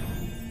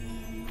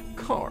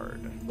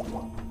 Card.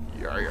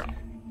 Yeah.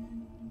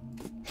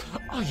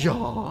 Oh,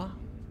 yeah.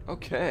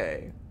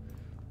 Okay.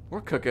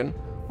 We're cooking.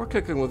 We're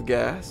cooking with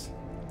gas.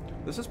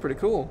 This is pretty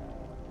cool.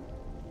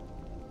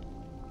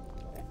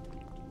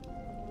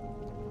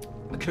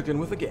 Cooking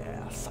with the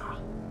gas.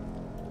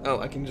 Oh,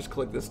 I can just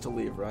click this to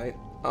leave, right?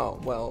 Oh,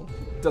 well,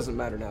 it doesn't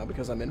matter now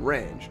because I'm in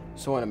range.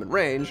 So when I'm in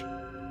range,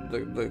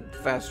 the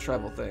fast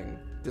travel thing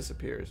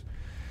disappears.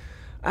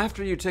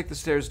 After you take the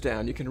stairs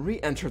down, you can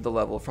re-enter the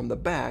level from the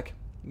back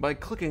by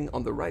clicking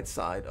on the right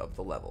side of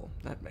the level.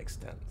 That makes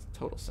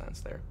total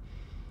sense there.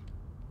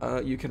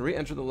 You can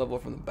re-enter the level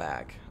from the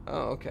back.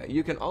 Oh, okay.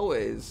 You can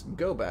always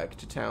go back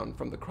to town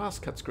from the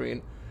crosscut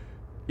screen,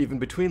 even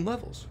between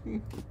levels.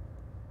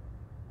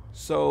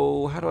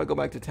 So, how do I go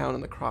back to town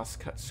in the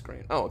crosscut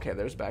screen? Oh, okay,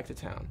 there's back to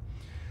town.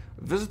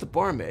 Visit the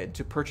barmaid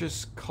to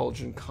purchase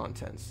cauldron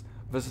contents.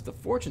 Visit the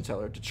fortune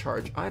teller to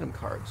charge item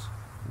cards.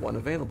 One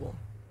available.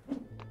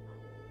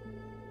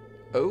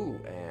 Oh,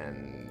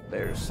 and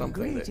there's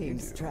something that you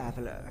Greetings, do.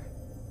 traveler.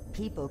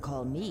 People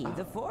call me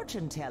the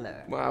fortune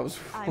teller. Well, I was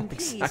I'm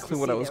pleased exactly to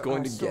what see I was there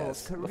going are to souls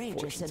guess. The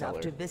courageous fortune enough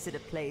teller. to visit a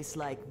place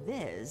like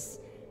this.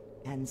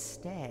 and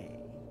stay.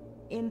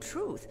 In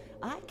truth,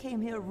 I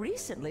came here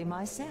recently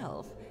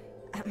myself,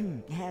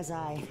 as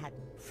I had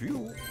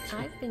Few.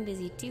 I've been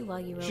busy too while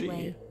you were Gee.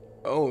 away.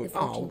 Oh, The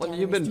fortune but teller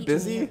you've is been teaching me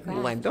busy? her craft.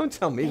 Len, don't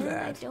tell me And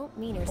that. I don't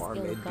mean her skill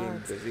Barmaid with being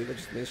cards. busy, that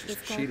just means she's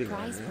It's called cheating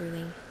prize on you.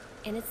 brewing,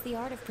 and it's the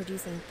art of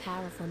producing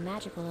powerful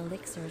magical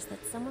elixirs that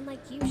someone like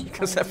you should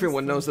Because find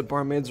everyone useful. knows that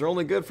barmaids are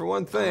only good for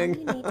one All thing.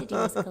 you need to do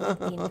is collect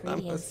the I'm a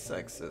ingredients.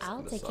 sexist,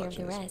 I'll take care of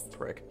the misogynist rest.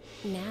 prick.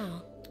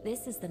 Now,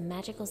 this is the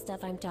magical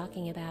stuff I'm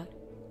talking about.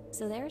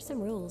 So there are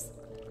some rules.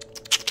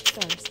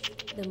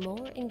 First, the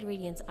more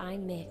ingredients I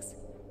mix,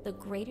 the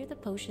greater the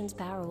potion's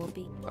power will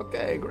be.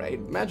 Okay, great.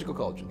 Magical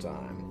cauldron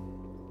time.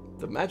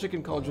 The magic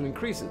in cauldron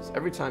increases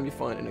every time you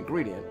find an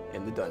ingredient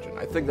in the dungeon.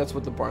 I think that's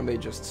what the barmaid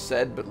just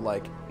said, but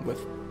like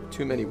with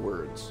too many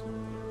words.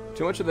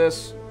 Too much of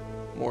this,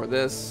 more of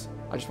this.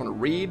 I just want to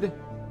read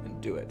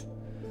and do it.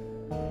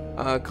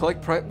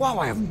 Collect prize. Wow,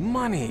 I have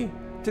money!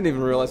 Didn't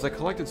even realize I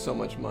collected so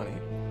much money.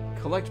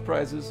 Collect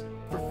prizes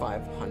for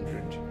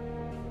 500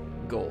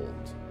 gold.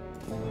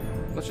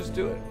 Let's just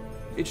do it.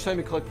 Each time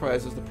you collect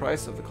prizes, the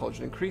price of the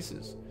cauldron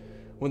increases.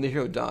 When the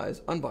hero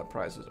dies, unbought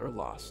prizes are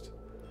lost.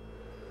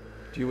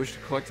 Do you wish to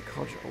collect the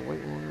cauldron? Oh,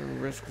 wait longer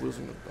and risk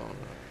losing the bonus.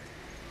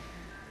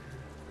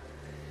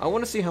 I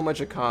want to see how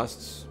much it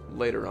costs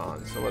later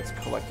on, so let's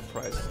collect the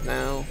prices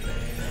now.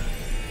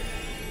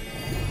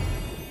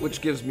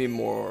 Which gives me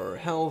more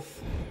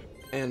health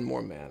and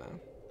more mana.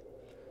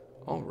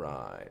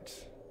 Alright.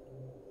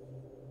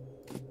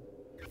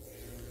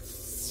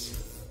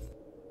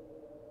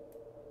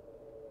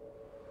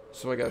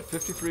 So I got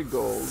 53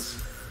 gold,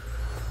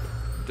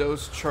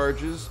 dose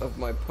charges of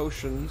my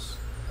potions,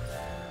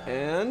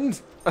 and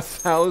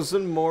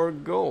 1,000 more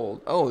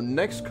gold. Oh,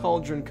 next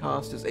cauldron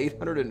cost is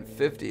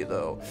 850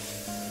 though.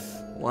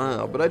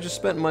 Wow, but I just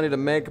spent money to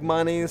make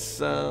money,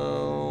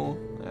 so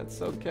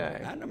that's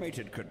okay.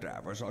 Animated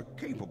cadavers are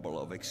capable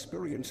of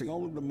experiencing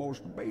only the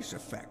most base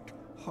effect,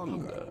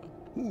 hunger.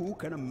 Who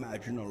can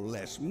imagine a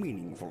less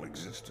meaningful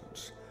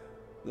existence?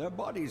 Their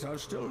bodies are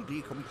still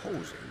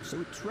decomposing,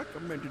 so it's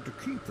recommended to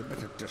keep them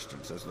at a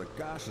distance as the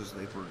gases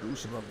they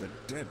produce are of the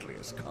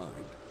deadliest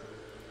kind.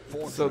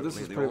 So this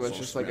is Fortunately, they pretty much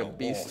also just like a smell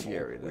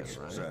bestiary awful, then, which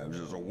right? serves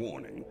as a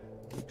warning,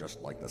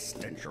 just like the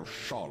stench of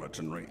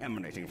charlatanry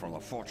emanating from the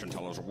fortune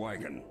teller's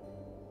wagon.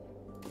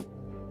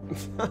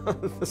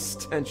 The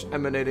stench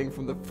emanating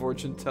from the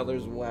fortune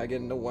teller's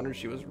wagon. No wonder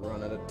she was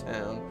run out of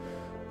town.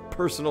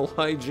 Personal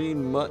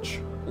hygiene much,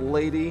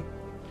 lady?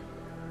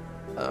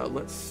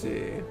 Let's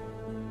see.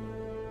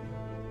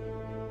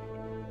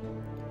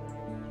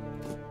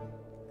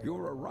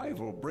 Your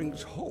arrival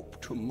brings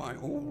hope to my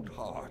old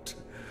heart.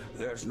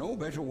 There's no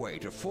better way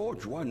to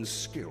forge one's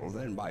skill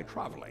than by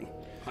traveling.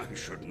 I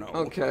should know.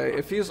 Okay,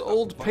 if he's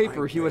old But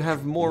paper, I he would beg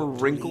have you more not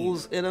to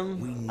wrinkles leave. in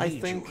We him, I need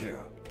you think. here.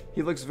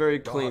 He looks very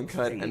Dark clean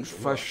cut and things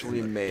lurk freshly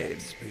in the made.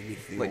 depths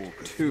beneath the Like, old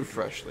too cathedral.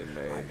 freshly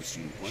made. I've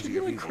seen She's plenty of really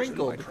evils in my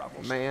crinkled,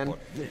 travels, man. but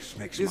this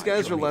makes These my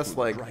guys are journey less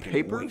through like Dragon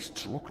paper,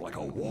 Wastes look like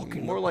a walk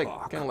in more the like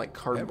park. kind of like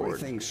cardboard.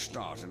 Everything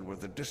started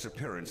with the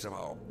disappearance of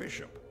our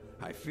bishop.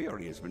 I fear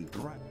he has been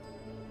dragged.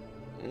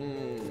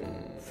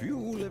 Few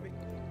living.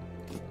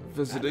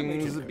 Visiting the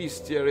Animated.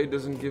 bestiary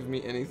doesn't give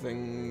me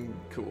anything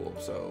cool,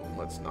 so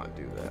let's not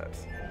do that.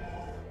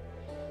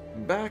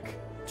 Back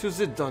to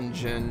the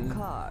dungeon.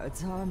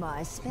 cards are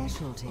my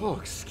specialty. Oh,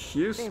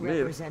 excuse They me.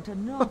 represent a That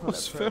novel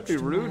was approach very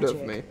to rude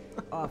of magic,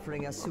 me.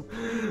 offering a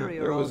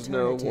superior There was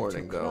no alternative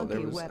warning, to though. There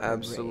clunky was weaponry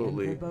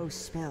absolutely, and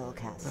verbose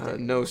spellcasting.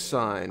 No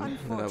sign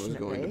that I was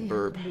going to Unfortunately,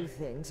 burp. new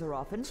things are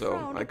often So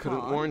frowned I couldn't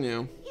upon, warn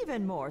you.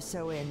 Even more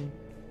so in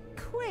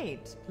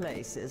quaint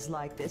places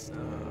like this.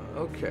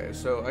 Okay,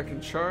 so I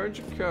can charge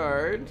a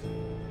card.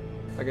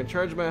 I can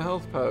charge my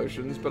health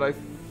potions, but I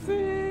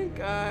think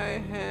I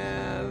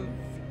have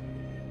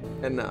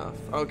enough.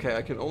 Okay,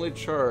 I can only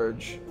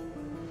charge.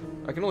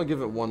 I can only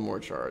give it one more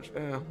charge.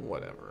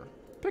 Whatever.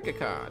 Pick a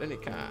card, any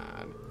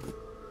card.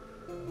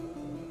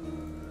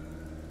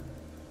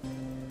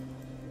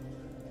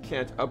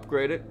 Can't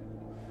upgrade it.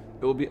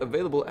 It will be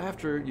available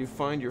after you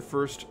find your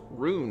first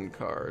rune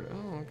card.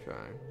 Oh,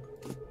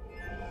 okay.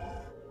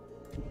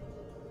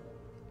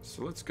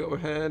 So let's go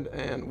ahead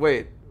and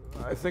wait.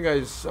 I think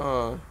I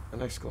saw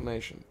an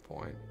exclamation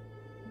point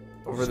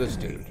over this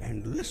dude.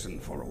 And listen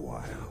for a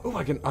while. Oh,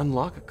 I can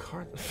unlock a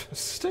card.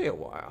 Stay a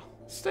while.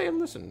 Stay and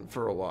listen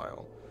for a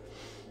while.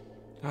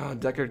 Ah,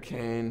 Deckard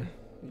Cain,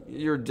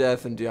 your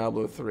death in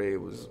Diablo 3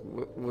 was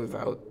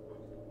without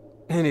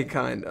any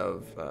kind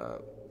of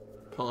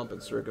pomp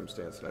and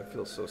circumstance, and I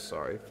feel so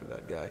sorry for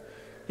that guy.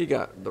 He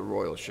got the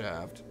royal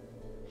shaft.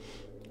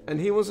 And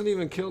he wasn't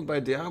even killed by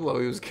Diablo,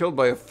 he was killed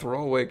by a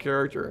throwaway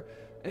character.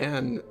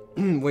 And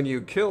when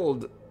you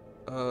killed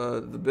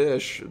the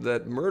Bish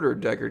that murdered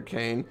Deckard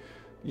Cain,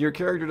 your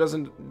character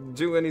doesn't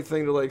do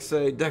anything to like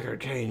say, Deckard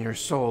Cain, your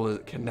soul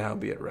can now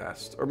be at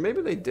rest. Or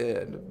maybe they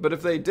did, but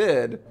if they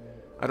did,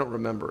 I don't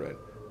remember it.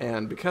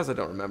 And because I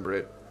don't remember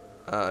it,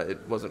 it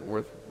wasn't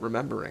worth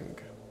remembering.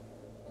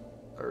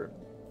 Or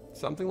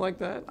something like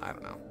that? I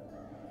don't know.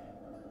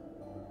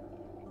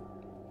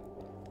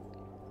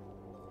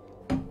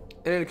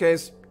 In any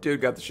case,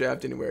 dude got the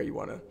shaft anywhere you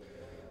want to,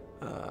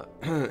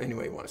 any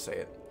way you want to say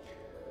it.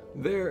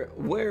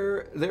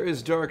 Where there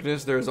is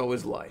darkness, there is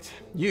always light.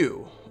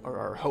 You are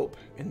our hope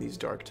in these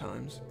dark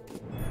times.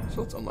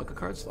 So let's unlock a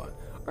card slot.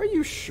 Are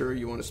you sure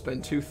you want to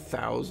spend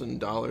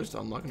 $2,000 to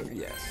unlock another?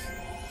 Yes,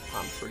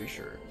 I'm pretty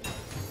sure.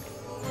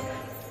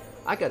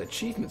 I got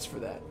achievements for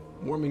that.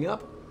 Warming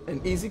up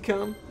and easy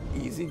come,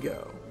 easy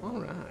go. All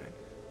right.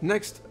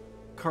 Next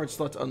card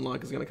slot to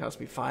unlock is going to cost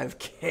me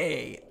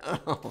 $5K.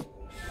 Oh,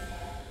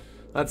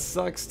 that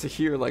sucks to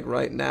hear. Like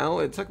right now,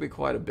 it took me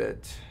quite a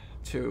bit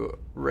to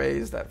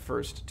raise that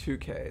first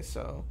 2K.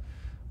 So,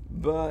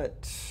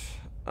 but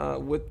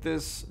with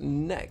this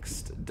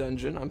next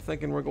dungeon, I'm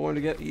thinking we're going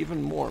to get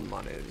even more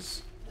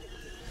monies.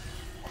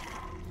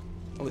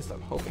 At least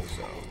I'm hoping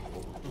so.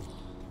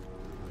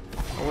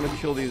 I want to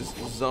kill these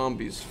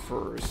zombies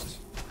first.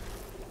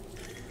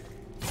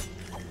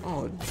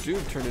 Oh,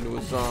 dude turned into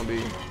a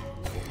zombie.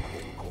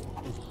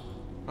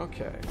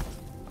 Okay.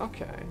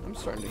 Okay, I'm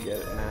starting to get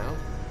it now.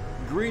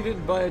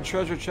 Greeted by a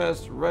treasure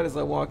chest right as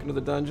I walk into the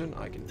dungeon.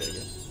 I can dig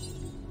it.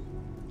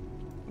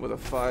 With a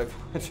 5.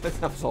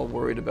 I was all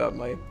worried about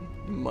my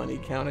money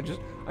count. I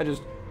just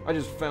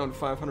found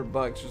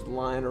 $500 just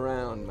lying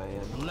around,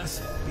 man.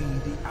 Blessed be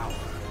the hour.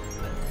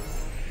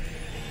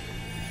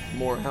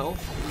 More health?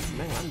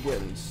 Man, I'm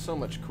getting so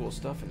much cool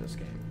stuff in this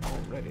game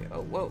already.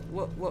 Oh, what?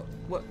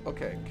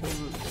 Okay, kill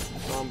the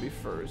zombie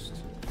first.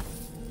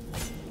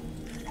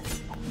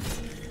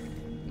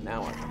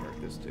 Now I can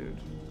hurt this dude.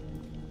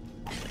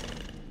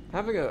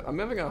 I'm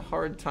having a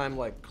hard time,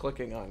 like,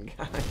 clicking on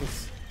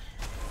guys.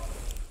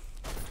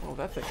 Oh,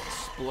 that thing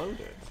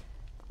exploded.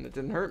 And it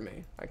didn't hurt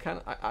me. I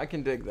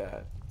can dig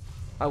that.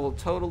 I will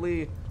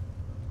totally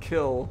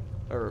kill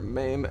or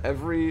maim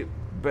every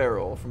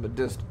barrel from a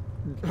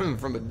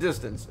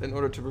distance in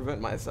order to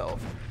prevent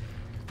myself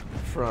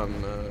from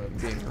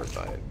being hurt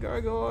by it.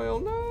 Gargoyle,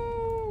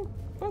 no!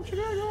 Bunch of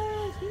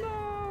gargoyles,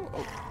 no!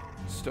 Oh,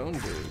 stone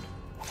dude.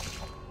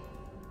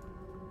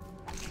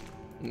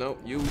 No,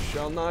 you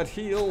shall not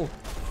heal.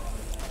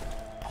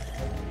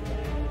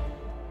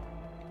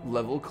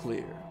 Level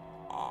clear.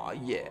 Aw,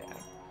 yeah.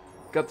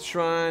 Got the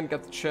shrine,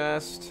 got the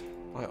chest.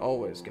 I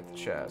always get the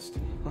chest.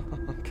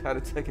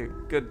 Gotta take a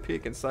good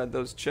peek inside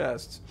those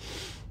chests.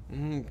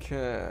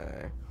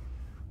 Okay.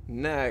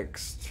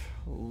 Next,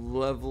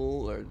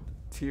 level or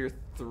tier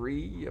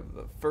 3 of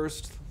the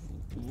first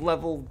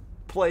level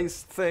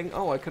place thing.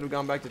 Oh, I could have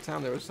gone back to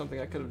town. There was something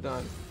I could have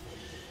done.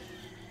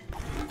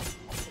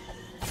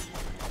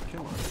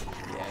 Come on.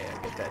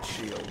 Yeah, get that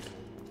shield.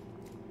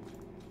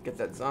 Get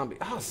that zombie.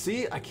 Oh,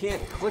 see? I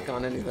can't click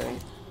on anything.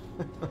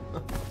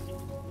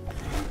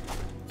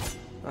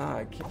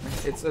 I can't.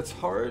 It's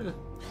hard.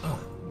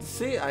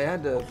 See, I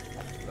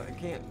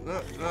can't.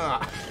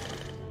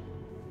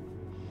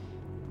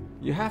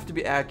 You have to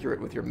be accurate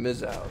with your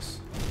Mizaus.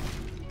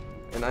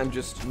 And I'm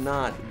just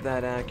not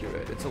that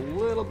accurate. It's a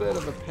little bit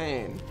of a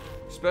pain.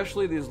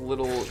 Especially these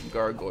little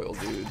gargoyle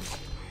dudes.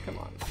 Come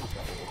on.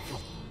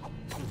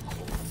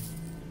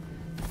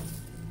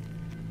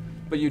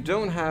 But you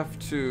don't have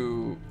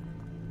to...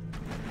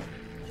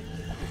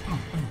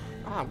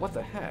 Ah, what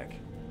the heck?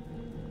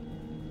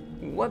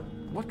 What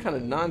kind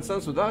of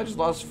nonsense was that? I just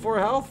lost 4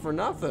 health for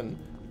nothing.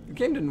 The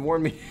game didn't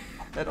warn me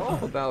at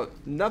all about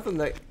nothing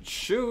that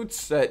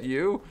shoots at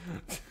you.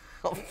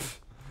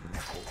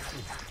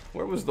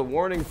 Where was the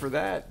warning for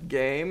that,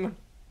 game?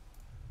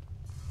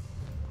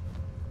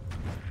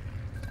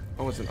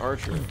 Oh, it's an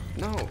archer.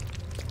 No.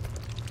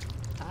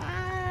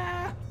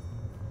 Ah.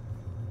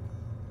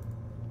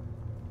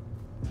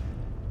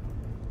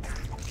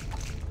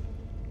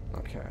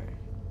 Okay.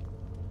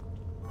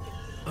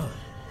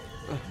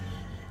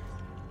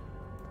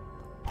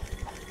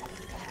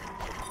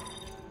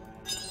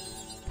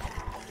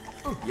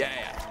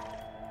 Yeah.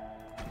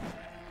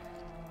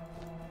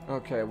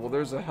 Okay, well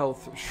there's a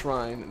health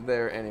shrine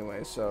there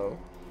anyway, so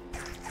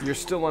you're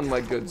still on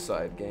my good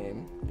side,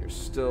 game. You're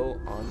still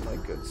on my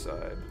good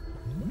side.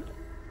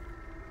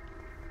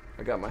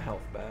 I got my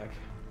health back.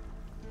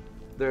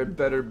 There'd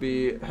better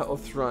be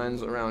health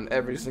shrines around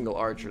every single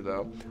archer,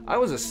 though. I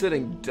was a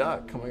sitting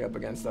duck coming up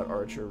against that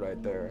archer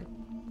right there.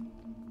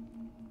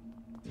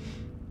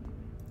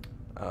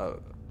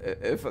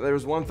 If there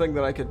was one thing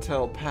that I could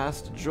tell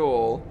past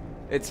Joel,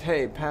 it's,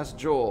 hey, past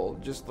Joel,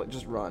 just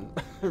run.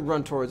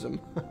 Run towards him.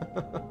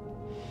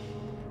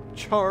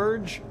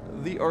 Charge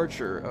the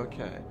archer.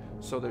 Okay,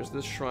 so there's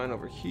this shrine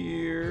over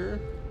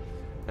here.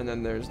 And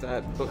then there's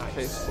that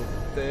bookcase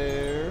over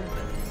there.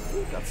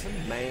 Ooh, got some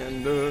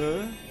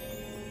mana.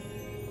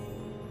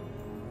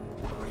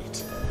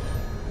 Great.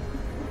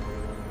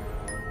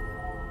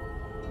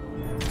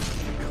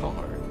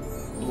 Card.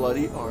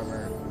 Bloody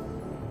armor.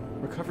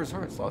 Recovers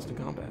hearts lost in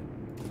combat.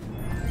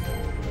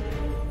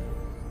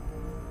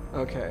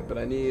 Okay, but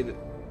I need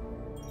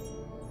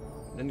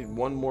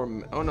one more.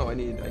 Oh no, I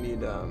need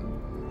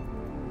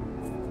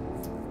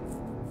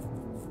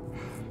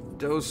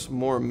dose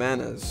more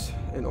manas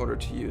in order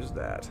to use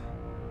that.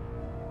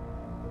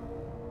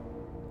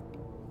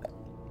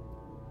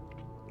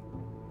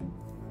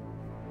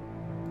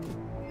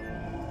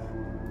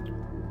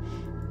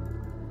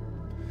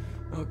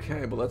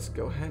 Okay, but let's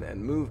go ahead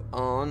and move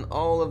on.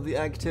 All of the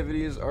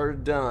activities are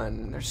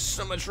done. There's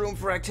so much room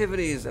for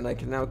activities, and I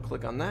can now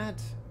click on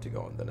that to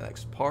go on the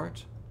next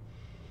part.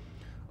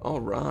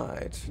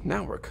 Alright,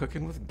 now we're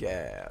cooking with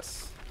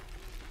gas.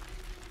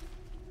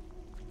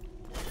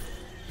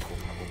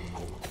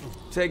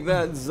 Take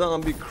that,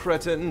 zombie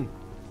cretin.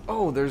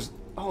 Oh, there's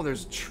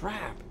a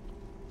trap.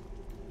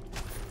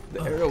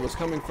 The arrow was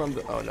coming from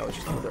the... Oh, no, it's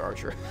just another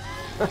archer.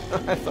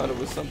 I thought it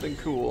was something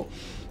cool.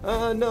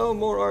 No,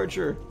 more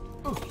archer.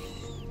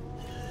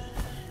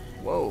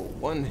 Whoa,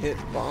 one-hit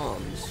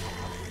bombs.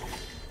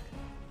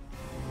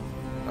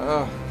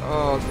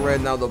 Oh,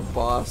 great, now the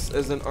boss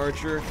is an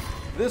archer.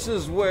 This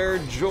is where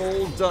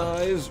Joel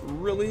dies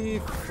really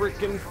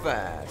freaking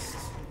fast.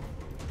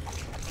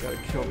 Gotta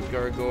kill the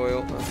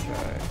gargoyle.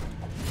 Okay.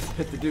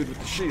 Hit the dude with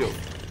the shield.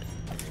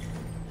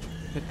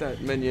 Hit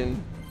that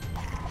minion.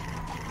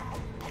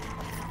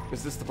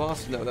 Is this the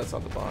boss? No, that's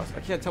not the boss.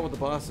 I can't tell what the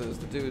boss is.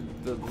 The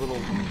dude, the little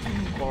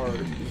bard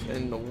is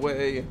in the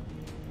way.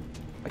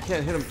 I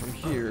can't hit him from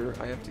here.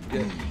 I have to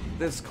get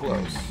this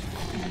close.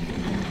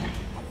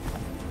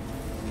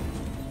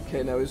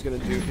 Okay, now he's gonna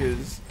do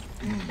his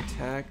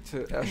attack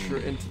to usher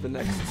into the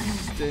next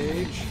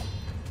stage.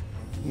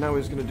 Now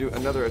he's gonna do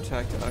another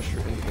attack to usher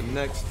into the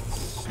next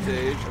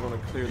stage. I want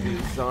to clear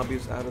these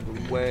zombies out of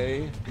the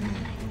way.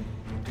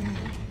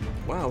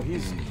 Wow,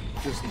 he's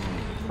just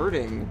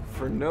hurting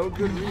for no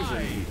good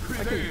reason.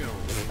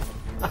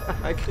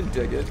 I can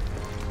dig it.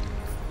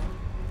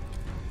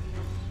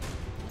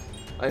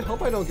 I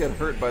hope I don't get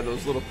hurt by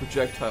those little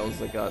projectiles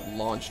that got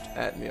launched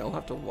at me. I'll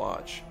have to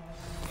watch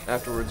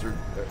afterwards or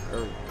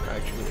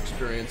actually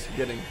experience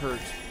getting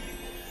hurt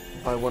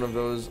by one of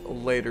those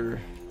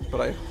later. But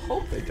I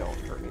hope they don't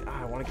hurt me.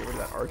 I want to get rid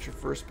of that archer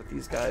first, but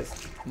these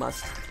guys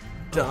must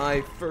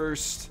die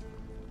first.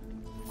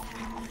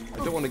 I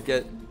don't want to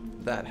get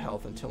that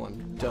health until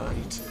I'm done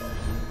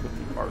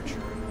with the archer.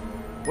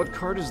 What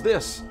card is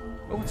this?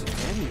 Oh, it's an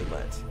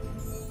amulet.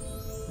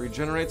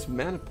 Regenerates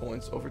mana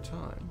points over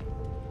time.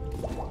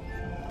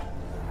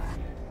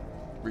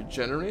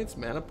 Regenerates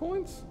mana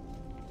points?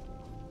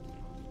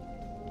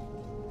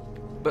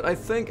 But I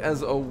think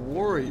as a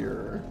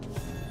warrior,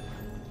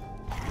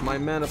 my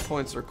mana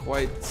points are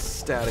quite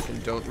static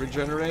and don't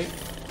regenerate.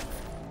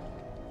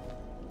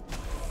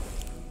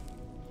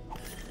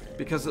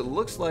 Because it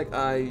looks like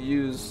I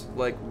use,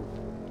 like,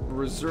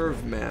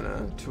 reserve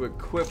mana to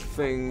equip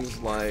things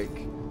like,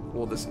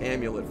 well, this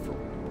amulet for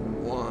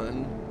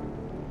one,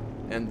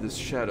 and this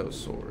shadow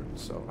sword.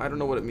 So I don't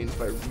know what it means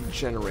by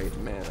regenerate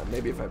mana.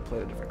 Maybe if I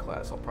played a different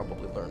class, I'll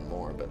probably learn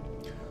more, but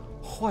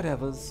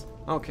whatevers.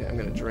 Okay, I'm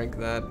gonna drink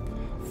that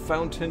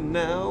fountain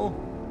now.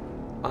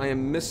 I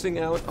am missing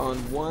out on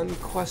one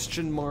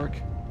question mark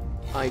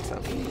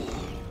item.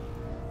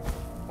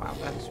 Wow,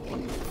 that is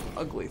one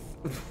ugly.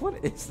 What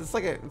is this?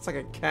 It's like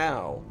a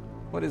cow.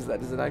 What is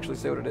that? Does it actually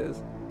say what it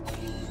is?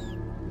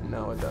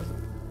 No, it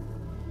doesn't.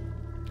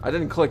 I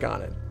didn't click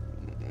on it.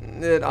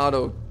 It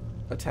auto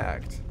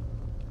attacked.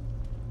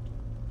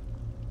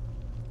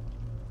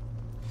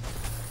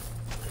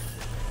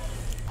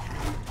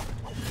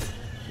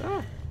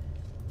 Ah!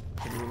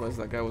 I didn't realize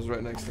that guy was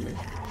right next to me.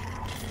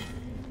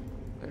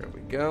 There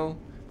we go.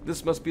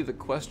 This must be the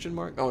question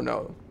mark. Oh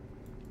no.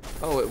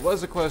 Oh, it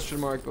was a question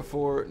mark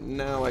before.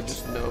 Now I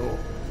just know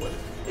what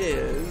it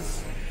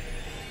is.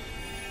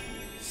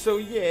 So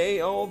yay,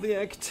 all the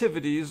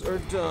activities are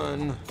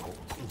done.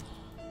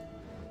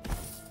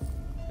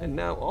 And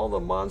now all the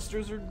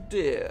monsters are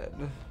dead.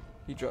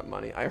 He dropped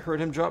money. I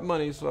heard him drop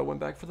money, so I went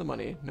back for the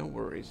money. No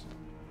worries.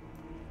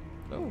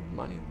 Oh,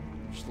 money.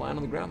 Just lying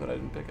on the ground that I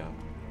didn't pick up.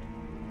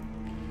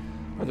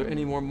 Are there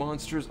any more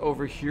monsters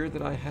over here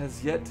that I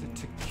has yet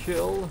to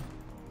kill?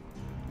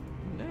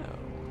 No.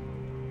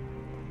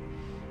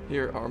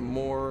 Here are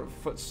more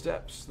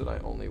footsteps that I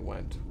only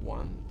went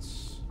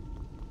once.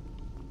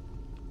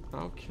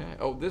 Okay.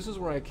 Oh, this is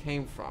where I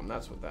came from.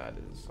 That's what that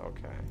is.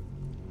 Okay.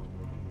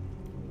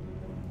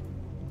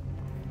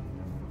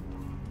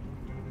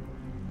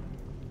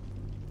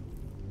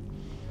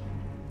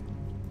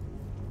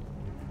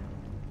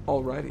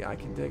 Alrighty, I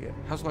can dig it.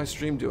 How's my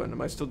stream doing?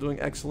 Am I still doing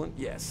excellent?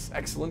 Yes,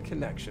 excellent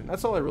connection.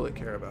 That's all I really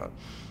care about.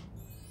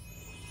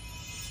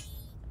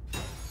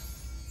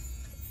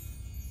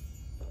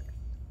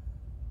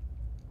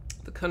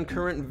 The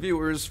concurrent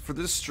viewers for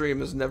this stream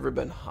has never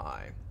been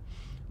high.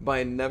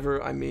 By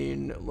never, I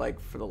mean like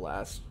for the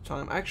last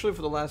time. Actually,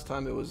 for the last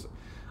time it was...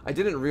 I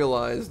didn't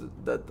realize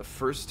that the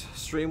first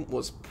stream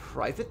was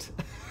private.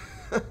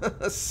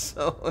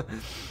 So,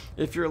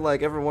 if you're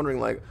like ever wondering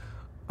like,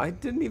 I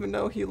didn't even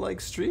know he like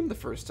streamed the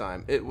first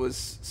time. It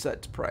was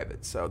set to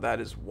private, so that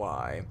is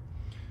why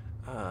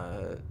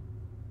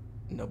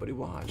nobody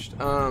watched.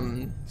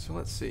 So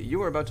let's see.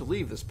 You are about to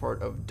leave this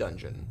part of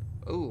dungeon.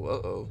 Oh,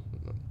 uh-oh.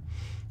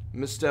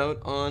 Missed out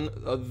on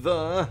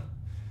the...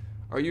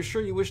 Are you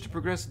sure you wish to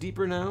progress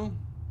deeper now?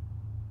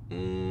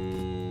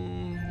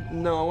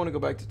 No, I want to go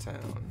back to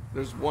town.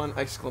 There's one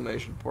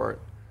exclamation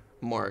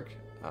mark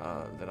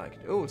that I can...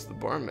 Oh, it's the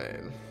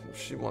barmaid.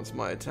 She wants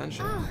my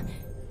attention. Oh,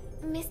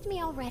 missed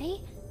me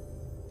already?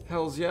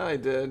 Hells yeah, I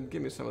did.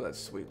 Give me some of that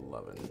sweet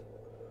lovin'.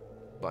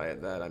 By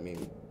that, I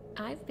mean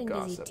I've been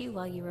gossip. busy too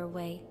while you were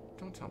away.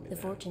 Don't tell me The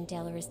that. fortune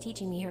teller is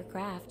teaching me her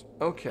craft.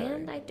 Okay.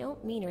 And I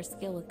don't mean her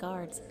skill with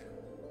cards.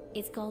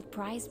 It's called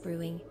prize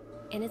brewing,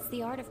 and it's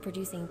the art of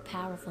producing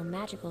powerful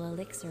magical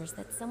elixirs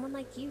that someone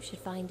like you should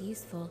find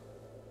useful.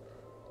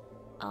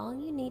 All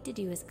you need to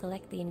do is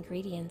collect the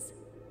ingredients.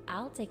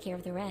 I'll take care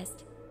of the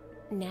rest.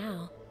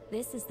 Now,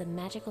 this is the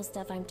magical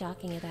stuff I'm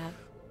talking about.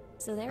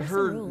 So there are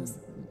some rules.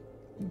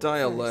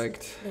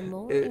 Dialect. First, the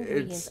more it's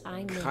ingredients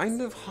I mix,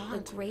 kind of the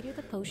hot, greater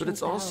the potion but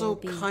it's power also will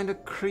be. kind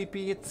of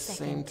creepy at the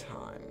same Second,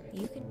 time.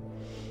 You can.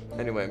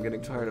 Anyway, I'm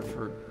getting tired of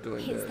her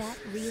doing Is this. that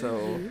really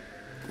So, you?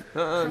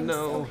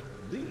 no.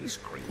 These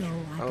creatures.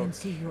 Oh, I can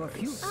see your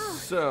future.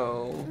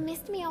 So,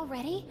 Missed me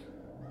already?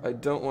 I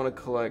don't want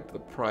to collect the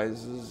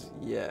prizes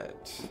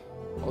yet.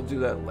 I'll do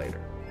that later.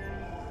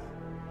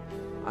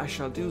 I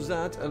shall do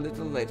that a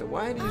little later.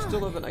 Why do you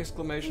still have an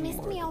exclamation missed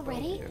mark? me above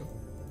already? you?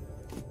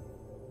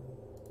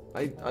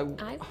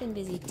 I've been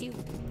busy too.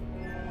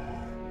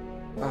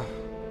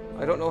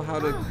 I don't know how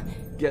to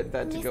get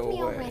that to Missed go me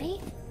away. already?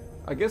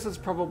 I guess it's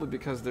probably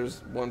because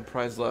there's one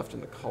prize left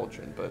in the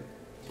cauldron, but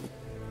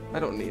I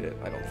don't need it,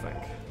 I don't think.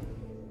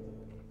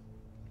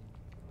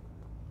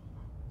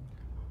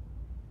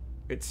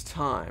 It's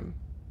time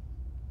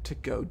to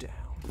go down.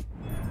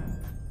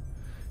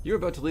 You're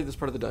about to leave this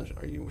part of the dungeon.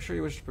 Are you sure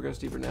you wish to progress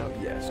deeper now?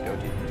 Yes, go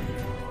deeper.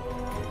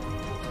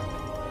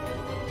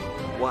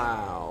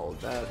 Wow,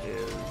 that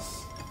is...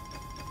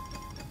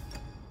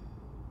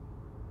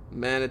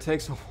 Man, it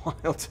takes a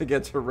while to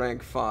get to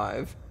rank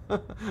 5.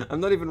 I'm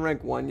not even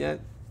rank 1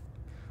 yet.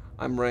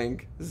 I'm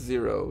rank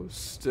 0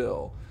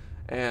 still.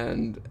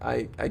 And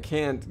I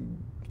can't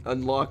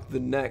unlock the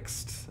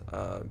next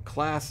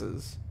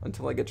classes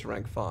until I get to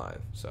rank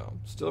 5. So,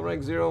 still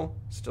rank 0,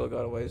 still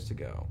got a ways to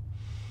go.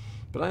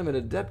 But I'm an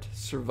adept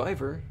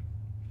survivor.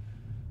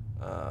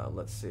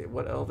 Let's see,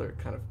 what other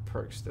kind of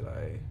perks did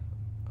I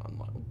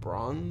unlock?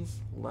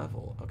 Bronze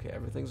level. Okay,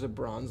 everything's a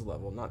bronze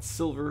level. Not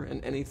silver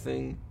in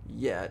anything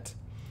yet.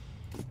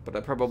 But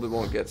I probably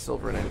won't get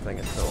silver in anything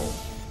until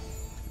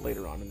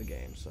later on in the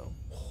game, so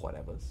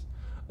whatevers.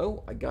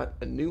 Oh, I got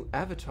a new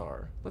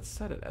avatar. Let's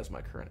set it as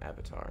my current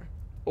avatar.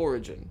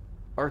 Origin.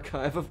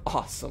 Archive of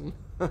Awesome.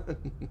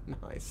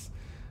 Nice.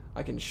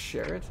 I can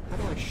share it? How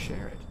do I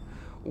share it?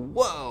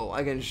 Whoa!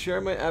 I can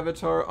share my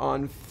avatar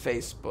on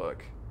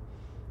Facebook.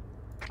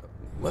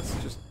 Let's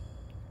just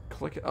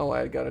click it. Oh,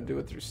 I gotta do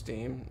it through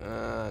Steam?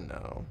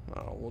 No.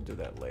 Oh, we'll do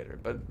that later.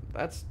 But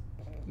that's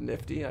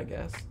nifty, I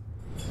guess.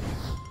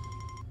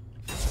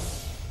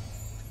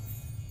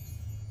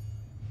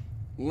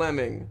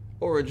 Lemming.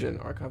 Origin.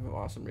 Archive of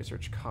Awesome.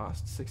 Research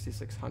cost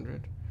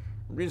 6,600.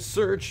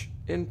 Research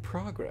in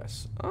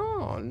progress.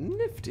 Oh,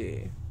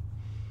 nifty.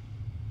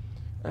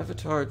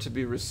 Avatar to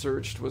be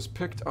researched was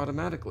picked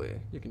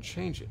automatically. You can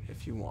change it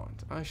if you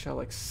want. I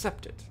shall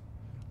accept it.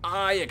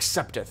 I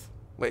accepteth.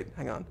 Wait,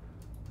 hang on.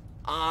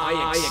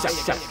 I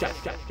accept.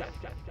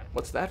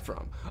 What's that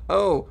from?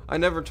 Oh, I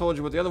never told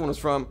you what the other one was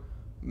from.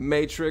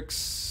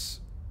 Matrix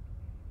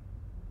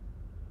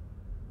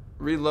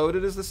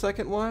Reloaded is the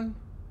second one,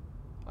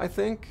 I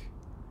think.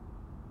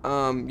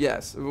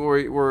 Yes,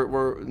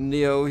 where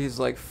Neo, he's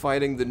like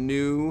fighting the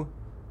new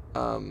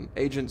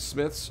Agent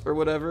Smiths or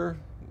whatever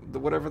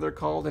they're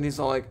called, and he's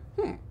all like,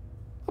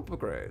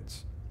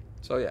 upgrades.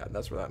 So yeah,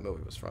 that's where that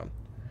movie was from.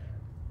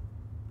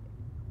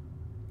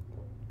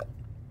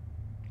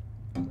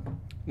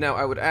 Now,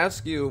 I would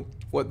ask you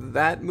what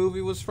that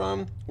movie was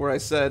from, where I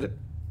said,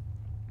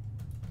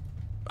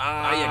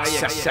 I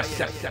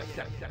accept.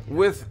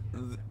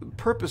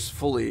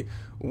 Purposefully,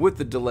 with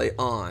the delay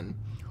on.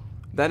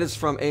 That is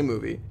from a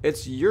movie.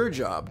 It's your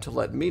job to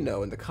let me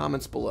know in the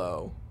comments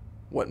below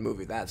what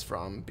movie that's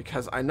from,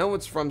 because I know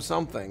it's from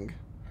something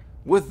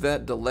with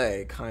that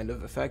delay kind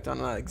of effect.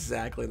 Not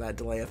exactly that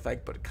delay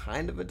effect, but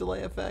kind of a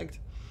delay effect.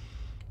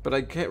 But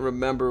I can't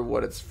remember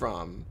what it's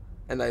from.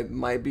 And I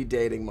might be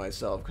dating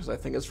myself, because I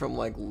think it's from,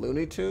 like,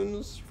 Looney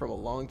Tunes from a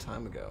long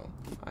time ago.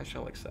 I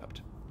shall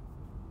accept.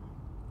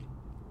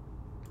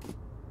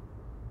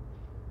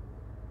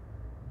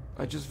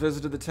 I just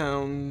visited the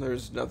town.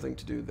 There's nothing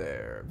to do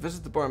there.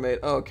 Visit the barmaid.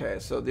 Okay,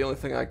 so the only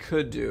thing I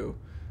could do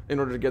in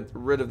order to get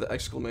rid of the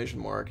exclamation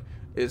mark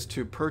is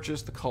to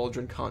purchase the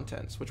cauldron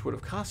contents, which would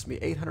have cost me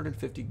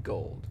 850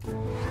 gold.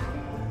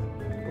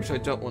 Which I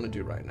don't want to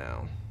do right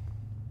now.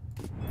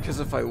 Because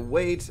if I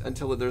wait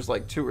until there's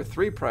like 2 or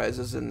 3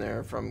 prizes in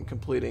there from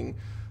completing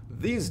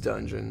these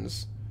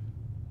dungeons,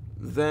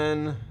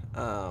 then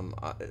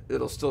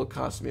it'll still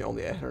cost me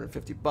only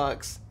 850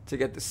 bucks to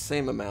get the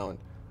same amount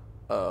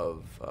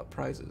of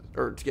prizes,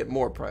 or to get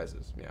more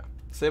prizes. Yeah,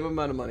 same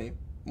amount of money,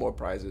 more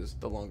prizes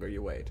the longer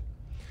you wait.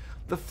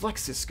 The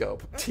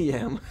Flexiscope,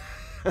 TM.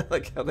 I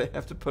like how they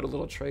have to put a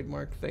little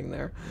trademark thing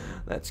there.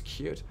 That's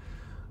cute.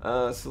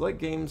 Select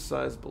game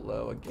size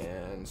below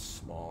again,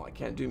 small. I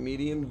can't do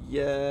medium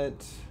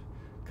yet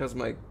because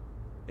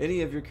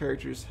any of your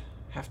characters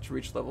have to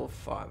reach level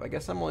 5. I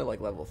guess I'm only like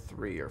level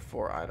 3 or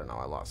 4. I don't know.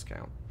 I lost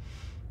count.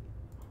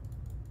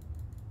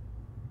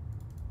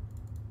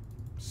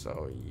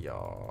 So,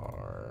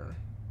 yar.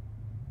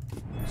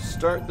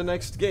 Start the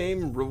next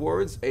game.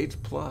 Rewards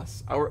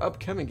 8+. Our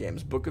upcoming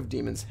games: Book of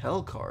Demons,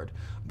 Hellcard,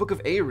 Book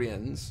of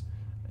Arians,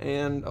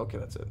 and okay,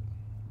 that's it.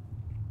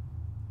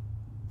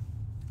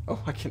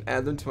 Oh, I can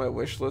add them to my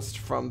wish list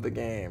from the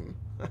game.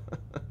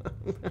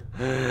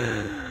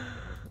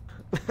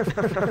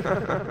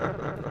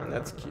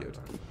 That's cute.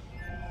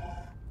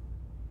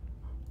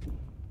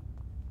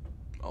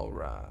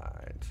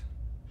 Alright.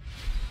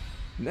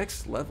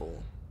 Next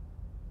level.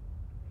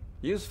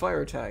 Use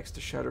fire attacks to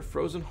shatter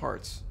frozen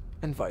hearts,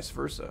 and vice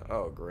versa.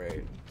 Oh,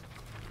 great.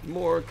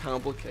 More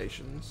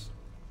complications.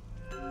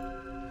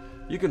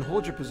 You can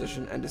hold your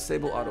position and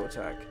disable auto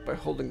attack by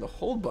holding the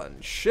hold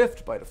button.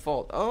 Shift by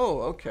default.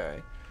 Oh,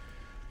 okay.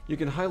 You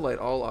can highlight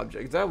all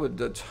objects. That would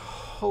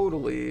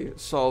totally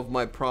solve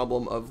my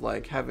problem of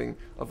like having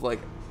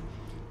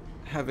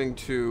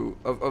to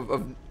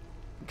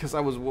because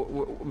I was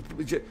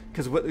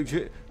because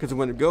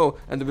when it go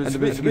and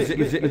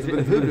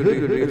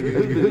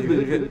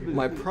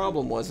my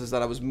problem was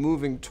that I was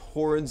moving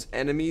towards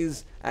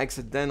enemies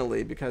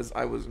accidentally because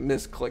I was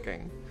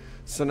misclicking.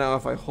 So now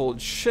if I hold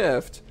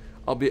shift,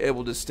 I'll be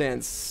able to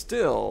stand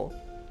still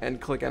and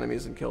click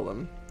enemies and kill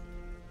them.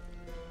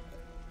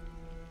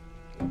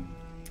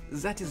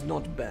 That is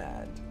not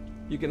bad.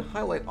 You can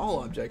highlight all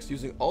objects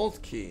using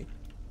Alt key.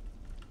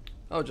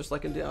 Oh, just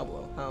like in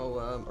Diablo.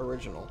 How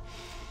original.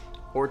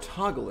 Or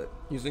toggle it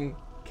using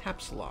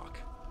caps lock.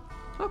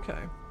 Okay,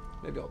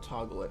 maybe I'll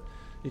toggle it.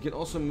 You can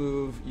also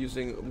move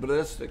using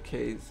ballistic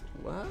keys.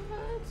 What?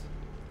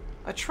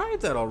 I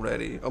tried that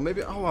already. Oh,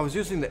 maybe. Oh, I was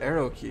using the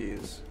arrow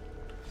keys.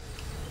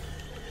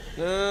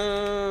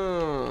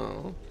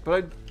 No,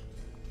 but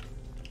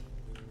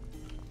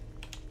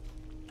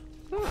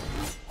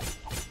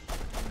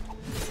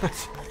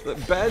the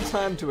bad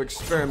time to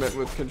experiment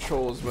with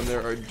controls when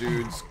there are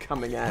dudes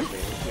coming at me,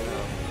 you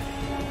know.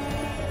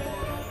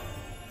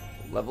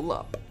 Level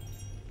up.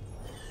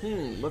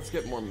 Let's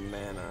get more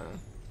mana.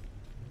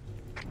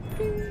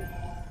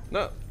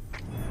 No,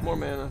 more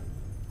mana.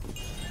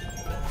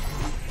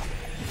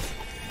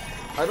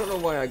 I don't know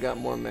why I got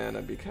more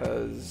mana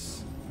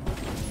because,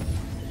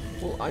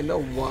 well, I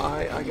know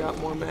why I got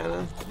more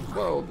mana.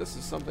 Whoa, this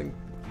is something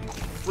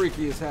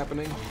freaky is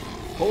happening.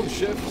 Hold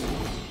shift.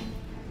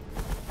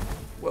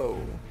 Whoa.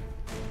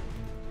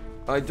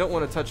 I don't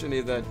want to touch any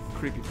of that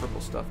creepy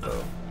purple stuff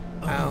though.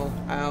 Ow,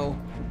 ow.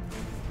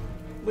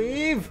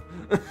 Leave!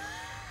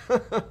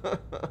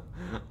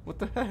 What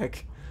the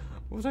heck?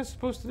 What was I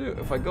supposed to do?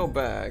 If I go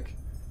back,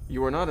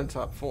 you are not in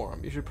top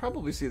form. You should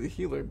probably see the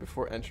healer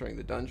before entering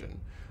the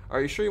dungeon.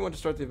 Are you sure you want to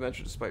start the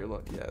adventure despite your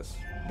luck? Yes,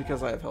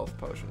 because I have health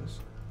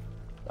potions.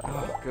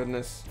 Oh,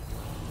 goodness.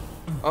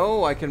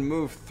 Oh, I can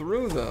move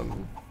through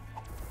them.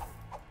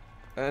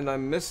 And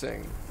I'm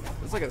missing.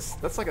 That's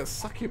like a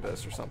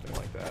succubus or something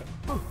like that.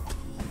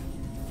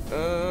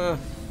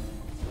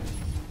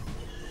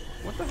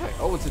 What the heck?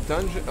 Oh, it's a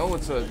dungeon. Oh,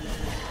 it's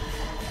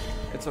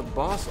a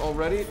boss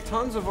already.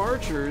 Tons of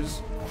archers.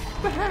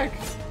 What the heck?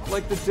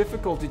 Like the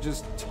difficulty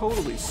just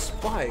totally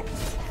spiked.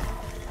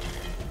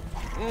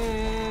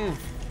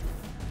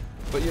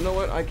 But you know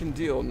what? I can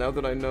deal now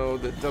that I know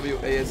that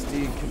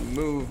WASD can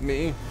move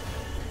me.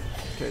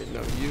 Okay,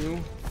 no, you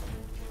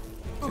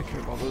take care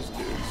of all those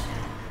dudes.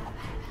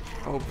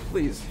 Oh,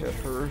 please hit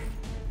her.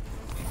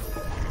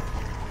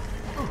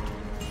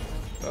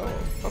 Oh,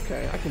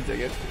 okay, I can dig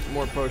it.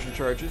 More potion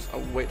charges.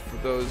 I'll wait for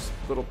those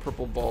little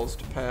purple balls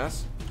to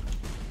pass.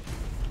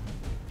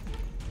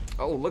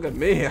 Oh, look at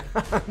me.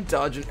 I'm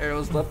dodging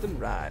arrows left and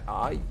right.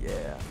 Ah,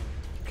 yeah.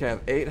 Okay, I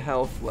have 8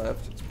 health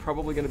left. It's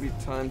probably going to be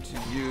time to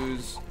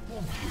use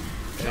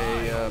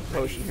a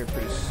potion here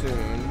pretty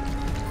soon.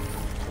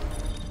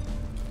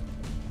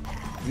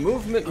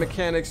 Movement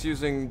mechanics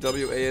using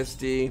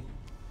WASD,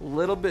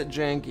 little bit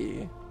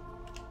janky.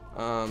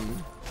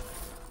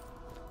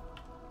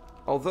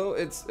 Although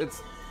it's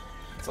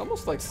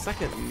almost like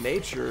second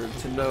nature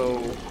to know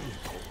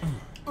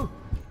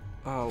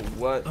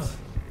what.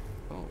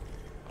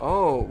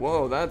 Oh,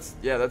 whoa, that's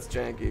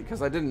janky,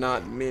 because I did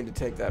not mean to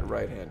take that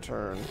right-hand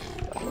turn.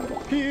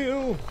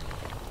 Heal!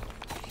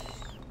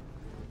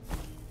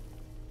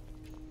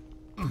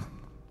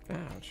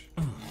 Ouch.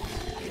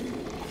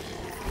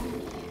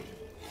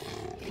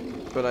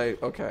 But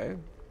okay.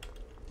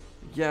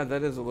 Yeah,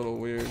 that is a little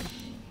weird.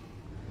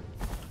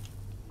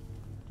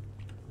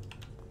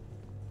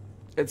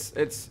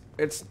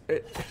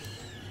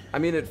 I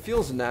mean, it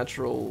feels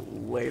natural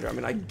later. I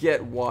mean, I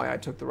get why I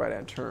took the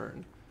right-hand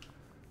turn.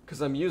 Because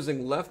I'm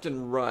using left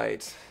and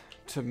right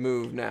to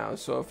move now.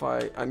 So if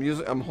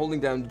I'm holding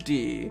down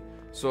D.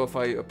 So if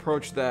I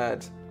approach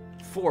that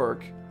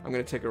fork, I'm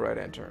gonna take a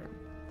right-hand turn.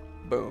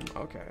 Boom.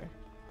 Okay.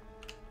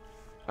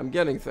 I'm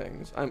getting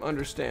things. I'm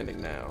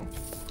understanding now.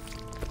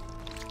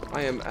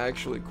 I am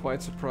actually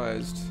quite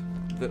surprised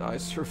that I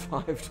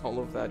survived all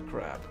of that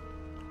crap.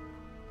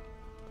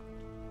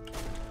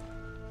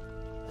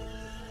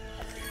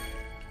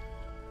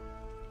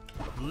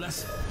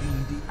 Blessed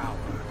be the hour.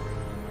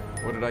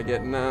 What did I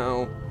get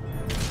now?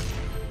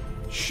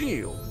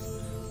 Shield.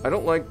 I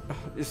don't like...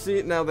 You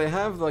see, now they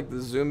have like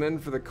the zoom in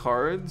for the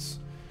cards,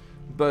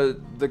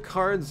 but the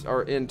cards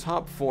are in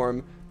top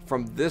form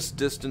from this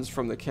distance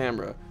from the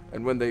camera,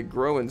 and when they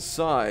grow in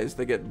size,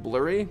 they get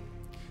blurry.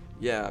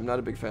 Yeah, I'm not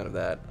a big fan of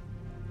that.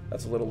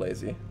 That's a little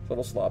lazy, a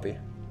little sloppy.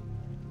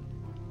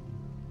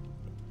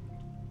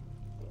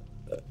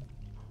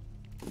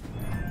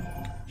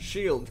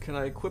 Shield, can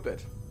I equip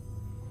it?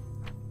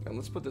 And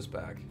let's put this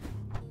back.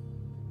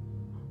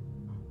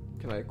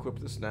 Can I equip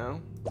this now?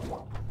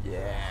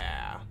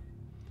 Yeah.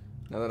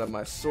 Now that I have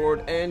my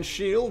sword and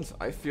shield,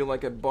 I feel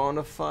like a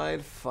bona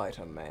fide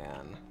fighter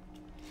man.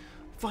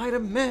 Fighter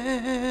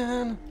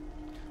man!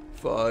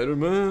 Fighter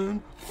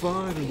man,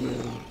 fighter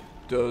man,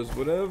 does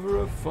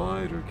whatever a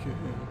fighter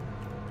can.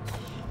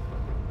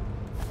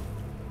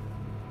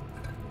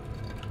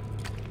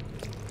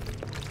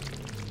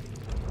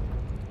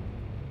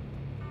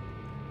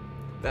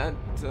 That,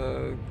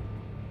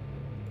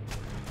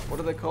 what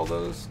do they call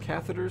those?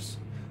 Catheters?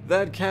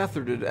 That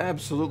catheter did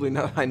absolutely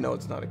not. I know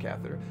it's not a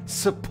catheter.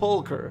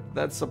 Sepulcher.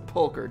 That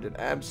sepulcher did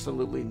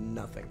absolutely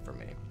nothing for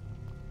me.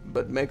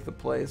 But make the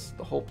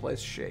whole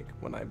place shake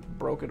when I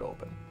broke it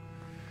open.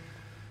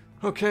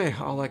 Okay,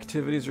 all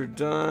activities are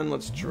done.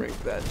 Let's drink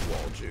that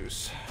wall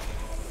juice.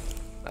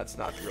 That's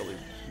not really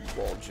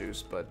wall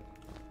juice, but...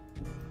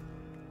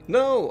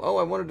 No! Oh,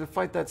 I wanted to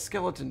fight that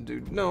skeleton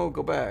dude. No,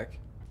 go back.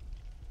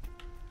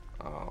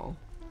 Oh.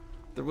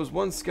 There was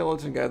one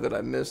skeleton guy that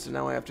I missed, and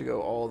now I have to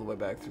go all the way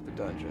back through the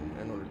dungeon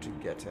in order to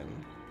get him.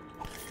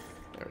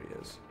 There he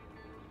is.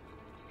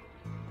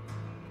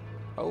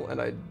 Oh,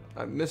 and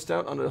I missed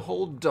out on a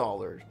whole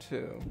 $1,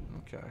 too.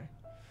 Okay.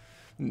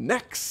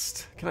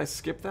 Next! Can I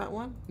skip that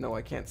one? No,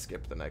 I can't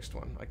skip the next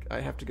one. I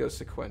have to go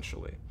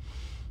sequentially.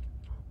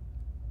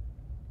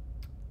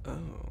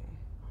 Oh.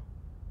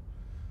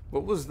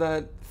 What was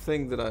that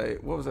thing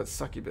that what was that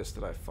succubus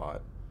that I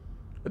fought?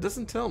 It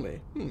doesn't tell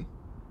me.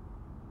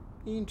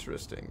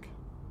 Interesting.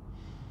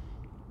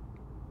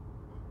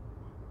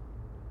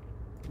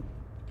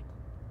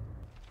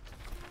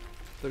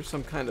 There's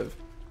some kind of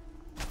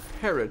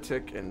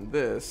heretic in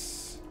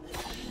this.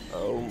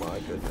 Oh my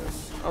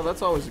goodness. Oh,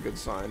 that's always a good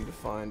sign to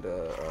find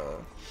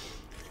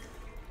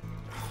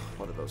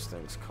what are those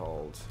things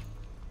called?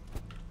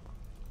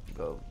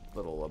 The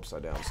little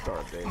upside down Star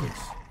of David's.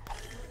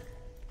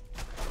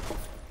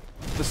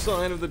 The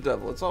sign of the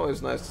devil. It's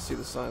always nice to see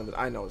the sign of the...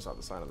 I know it's not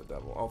the sign of the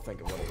devil. I'll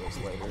think of what it is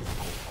later.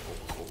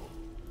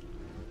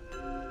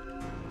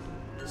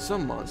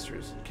 Some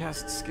monsters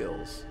cast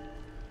skills.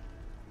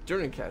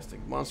 During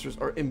casting, monsters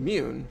are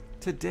immune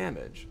to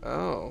damage.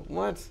 Oh,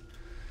 what?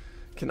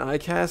 Can I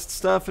cast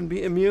stuff and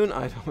be immune?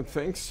 I don't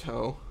think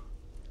so.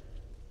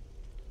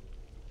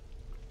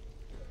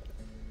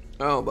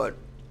 Oh, but...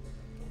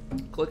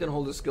 click and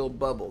hold the skill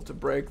bubble to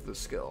break the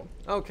skill.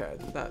 Okay,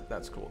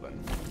 that's cool then.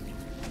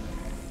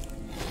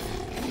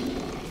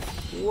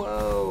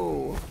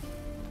 Whoa!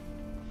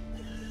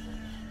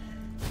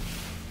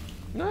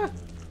 Nah.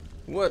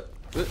 What?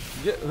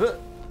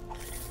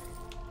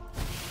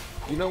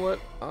 You know what?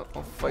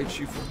 I'll fight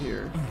you from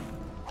here.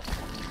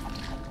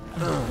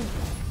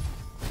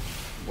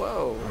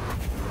 Whoa!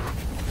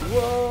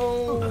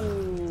 Whoa!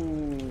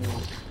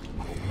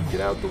 Get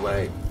out the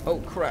way! Oh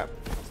crap!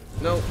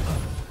 No!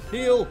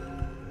 Heal!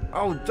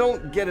 Oh,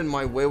 don't get in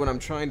my way when I'm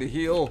trying to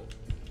heal.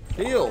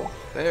 Heal!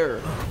 There.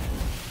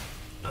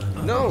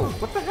 No!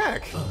 What the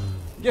heck?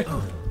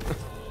 Yeah.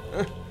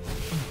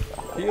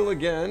 Heal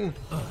again.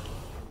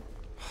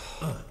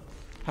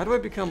 How do I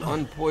become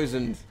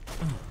unpoisoned?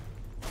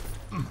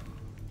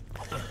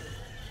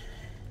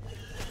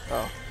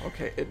 Oh,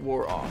 okay. It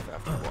wore off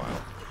after a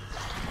while.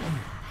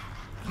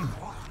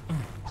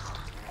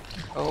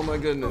 Oh my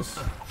goodness.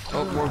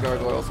 Oh, more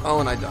gargoyles. Oh,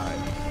 and I died.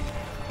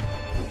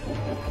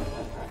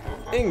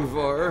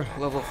 Ingvar,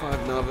 level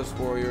 5 novice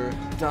warrior,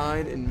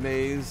 died in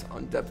maze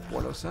on depth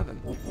 107.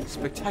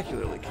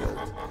 Spectacularly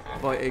killed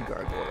by a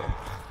gargoyle.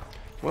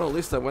 Well, at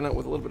least I went out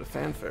with a little bit of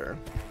fanfare.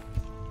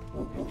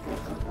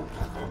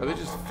 Are they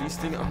just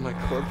feasting on my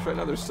corpse right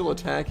now? They're still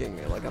attacking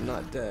me like I'm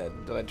not dead.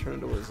 Did I turn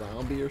into a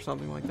zombie or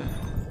something like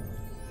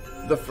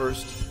that? The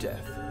first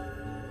death.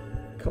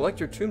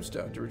 Collect your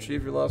tombstone to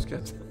retrieve your lost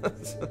kids.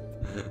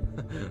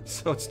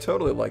 So it's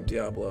totally like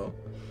Diablo.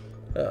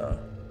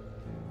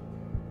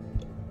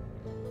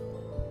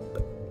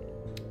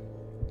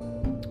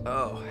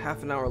 Oh,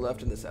 half an hour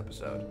left in this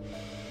episode.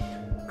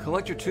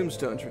 Collect your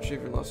tombstone to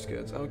retrieve your lost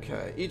goods.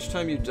 Okay. Each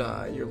time you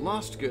die, your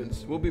lost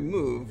goods will be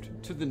moved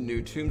to the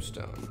new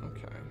tombstone.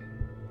 Okay.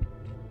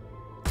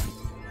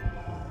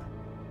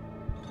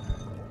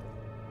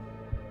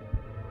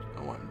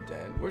 Oh, I'm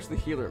dead. Where's the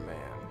healer man?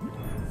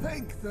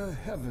 Thank the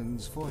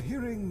heavens for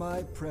hearing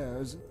my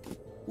prayers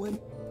when...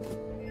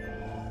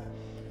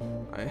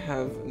 I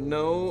have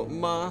no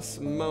mas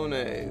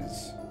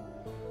mones.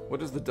 What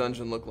does the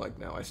dungeon look like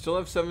now? I still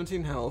have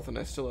 17 health and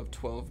I still have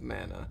 12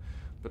 mana.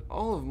 But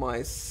all of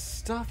my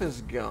stuff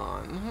is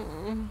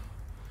gone.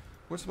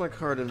 What's my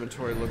card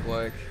inventory look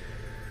like?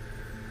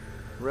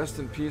 Rest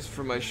in peace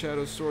for my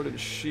shadow sword and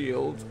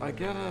shield. I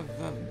gotta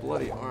have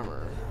bloody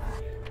armor.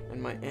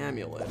 And my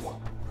amulet.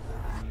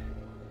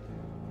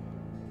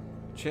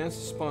 Chance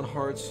to spawn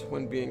hearts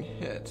when being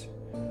hit.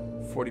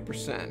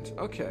 40%.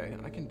 Okay,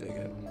 I can dig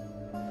it.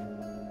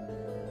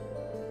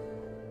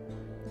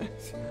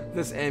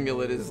 This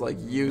amulet is like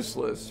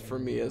useless for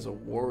me as a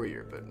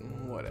warrior, but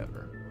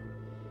whatever.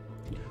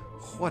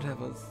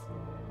 Whatever.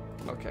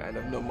 Okay, I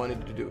have no money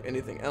to do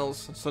anything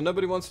else, so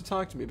nobody wants to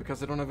talk to me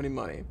because I don't have any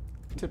money.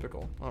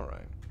 Typical.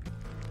 Alright.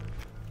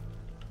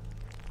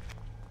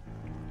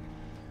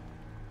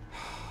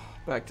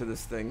 Back to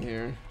this thing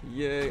here.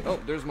 Yay.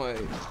 Oh, there's my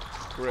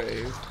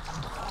grave.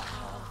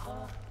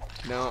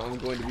 Now I'm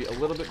going to be a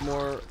little bit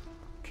more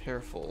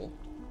careful.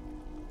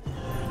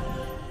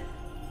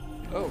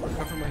 Oh,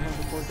 recover my hand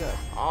before death.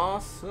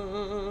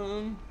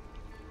 Awesome!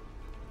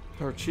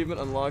 Her achievement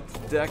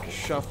unlocked, Deck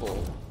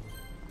Shuffle.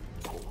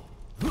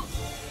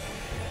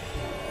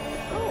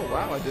 Oh,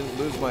 wow, I didn't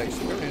lose my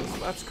experience.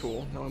 That's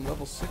cool. Now I'm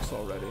level 6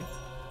 already.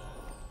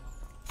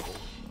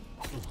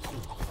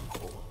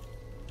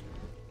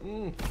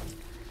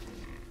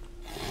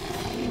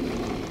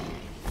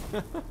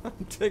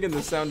 I'm digging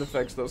the sound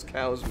effects those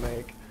cows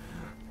make.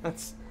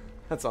 That's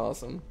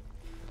awesome.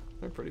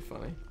 They're pretty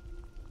funny.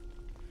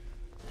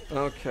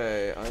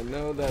 Okay, I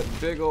know that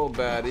big old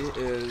baddie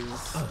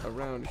is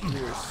around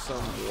here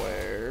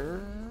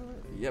somewhere.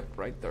 Yep,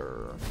 right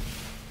there.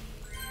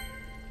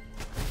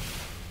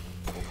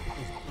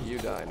 You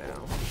die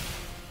now.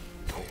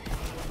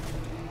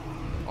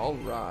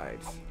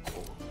 Alright.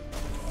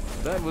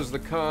 That was the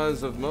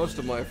cause of most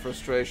of my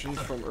frustrations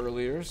from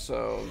earlier,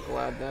 so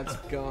glad that's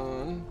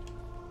gone.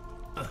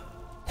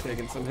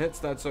 Taking some hits,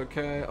 that's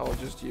okay. I'll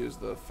just use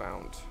the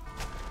fount.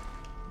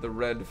 The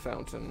red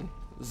fountain.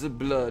 The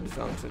blood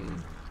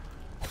fountain.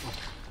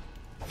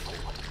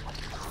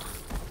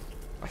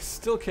 I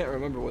still can't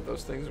remember what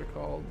those things are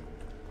called.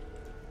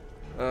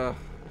 I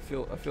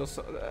feel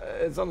so.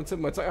 It's on the tip of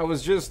my tongue. I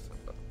was just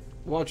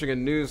watching a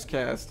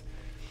newscast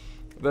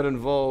that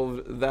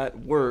involved that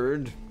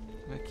word.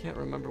 I can't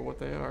remember what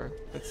they are.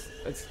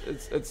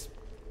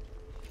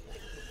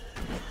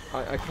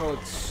 I call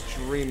it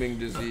streaming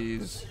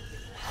disease.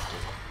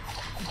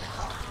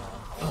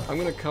 I'm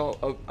gonna come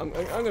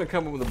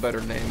up with a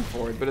better name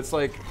for it, but it's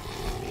like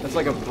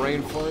a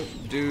brain fart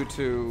due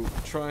to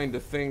trying to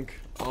think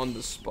on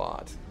the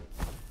spot.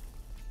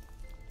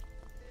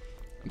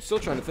 I'm still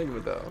trying to think of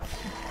it though,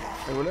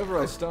 and whenever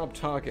I stop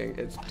talking,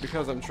 it's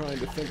because I'm trying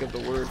to think of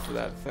the word for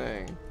that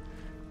thing.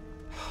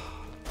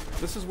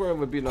 This is where it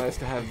would be nice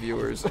to have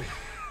viewers,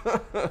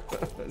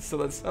 so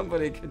that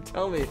somebody can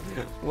tell me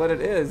what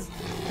it is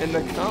in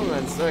the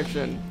comment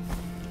section.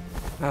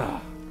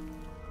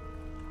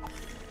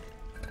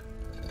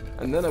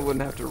 And then I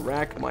wouldn't have to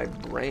rack my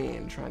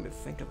brain trying to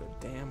think of the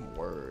damn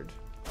word.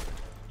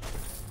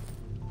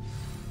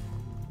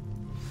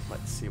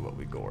 Let's see what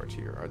we gorge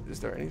here. Is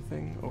there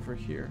anything over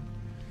here?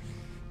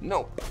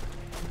 Nope.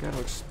 Gotta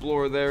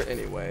explore there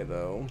anyway,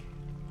 though.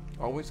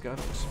 Always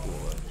gotta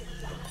explore.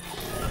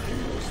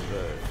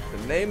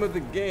 The name of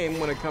the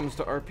game when it comes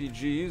to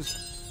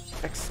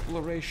RPGs,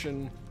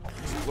 exploration.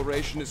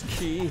 Exploration is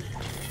key.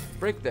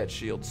 Break that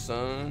shield,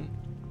 son.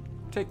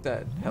 Take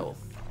that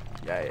health.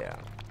 Yeah.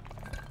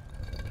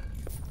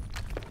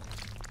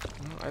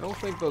 I don't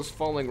think those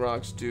falling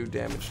rocks do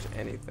damage to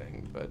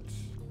anything, but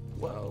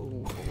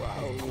whoa.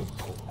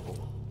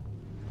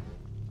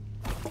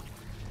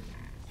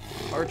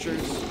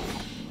 Archers.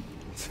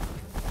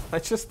 I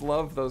just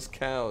love those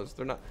cows.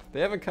 They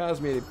haven't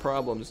caused me any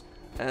problems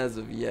as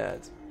of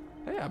yet.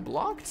 Hey, I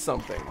blocked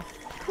something.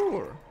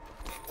 Cool.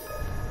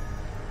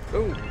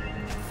 Ooh.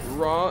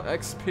 Raw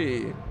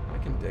XP. I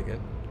can dig it.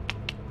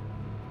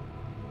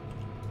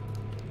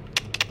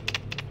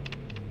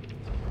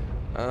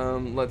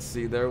 Let's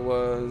see,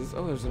 there's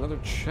another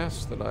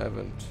chest that I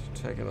haven't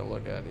taken a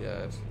look at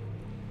yet.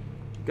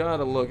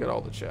 Gotta look at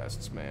all the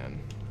chests, man.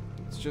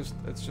 It's just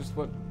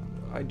what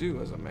I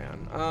do as a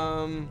man.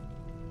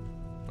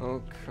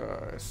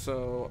 Okay,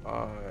 so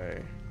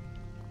I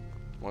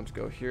want to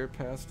go here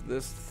past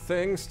this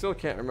thing. Still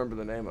can't remember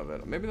the name of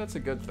it. Maybe that's a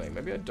good thing.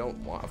 Maybe I don't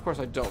want, of course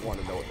I don't want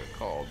to know what they're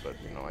called, but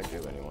you know, I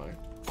do anyway.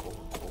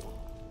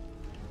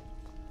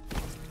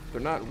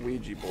 They're not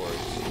Ouija boards.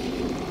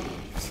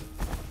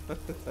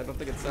 I don't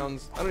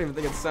even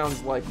think it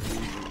sounds like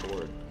Ouija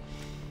board.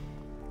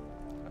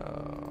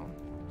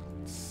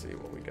 Let's see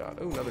what we got.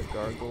 Oh, another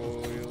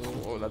gargoyle.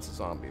 Oh, that's a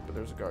zombie, but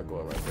there's a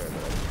gargoyle right there.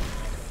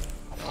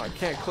 I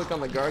can't click on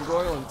the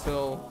gargoyle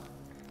until...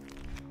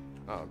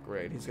 Oh,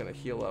 great. He's gonna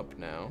heal up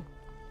now.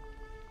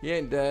 He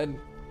ain't dead.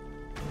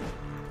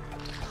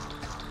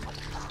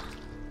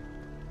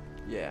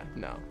 Yeah,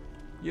 no.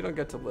 You don't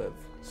get to live,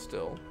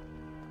 still.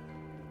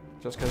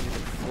 Just because you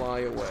can fly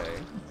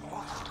away.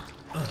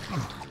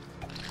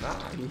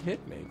 Nah, he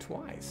hit me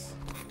twice.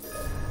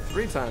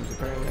 3 times,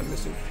 apparently. I'm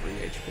missing 3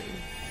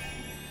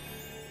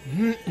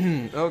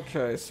 HP.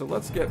 Okay, so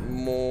let's get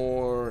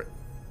more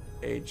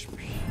HP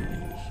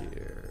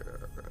here.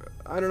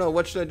 I don't know,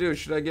 what should I do?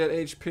 Should I get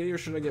HP or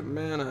should I get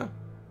mana?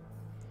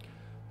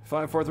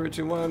 5, 4, 3,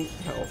 2, 1,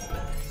 health.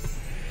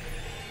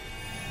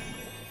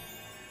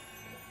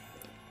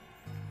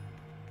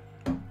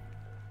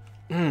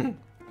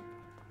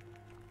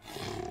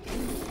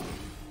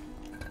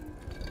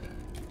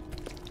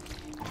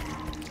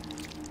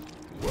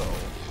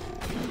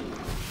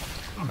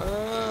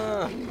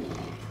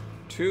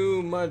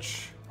 Too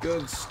much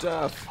good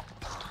stuff.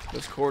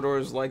 This corridor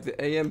is like the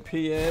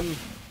AM/PM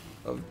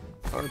of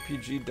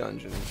RPG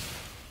dungeons.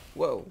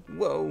 Whoa,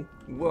 whoa,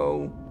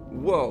 whoa,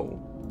 whoa.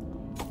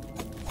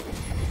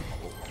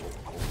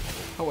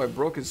 Oh, I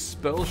broke his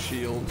spell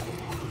shield.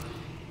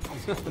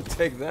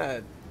 Take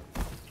that.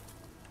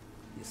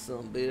 You son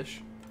of a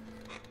bitch.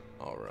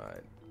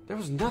 Alright. There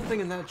was nothing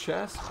in that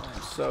chest?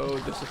 I'm so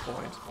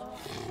disappointed.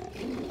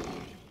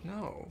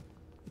 No.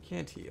 You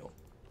can't heal.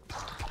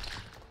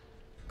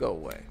 Go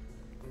away.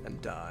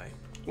 And die.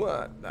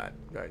 What? That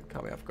right,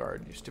 caught me off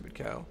guard, you stupid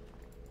cow.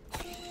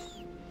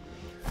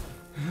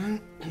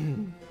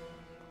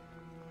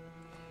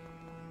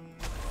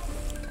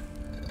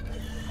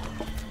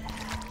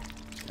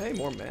 Hey,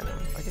 more mana.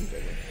 I can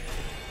dig it.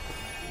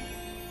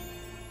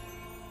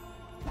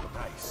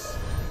 Nice.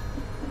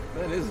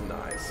 That is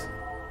nice.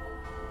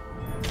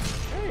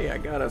 Hey, I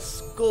got a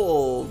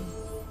skull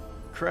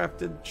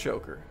crafted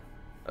choker.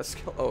 A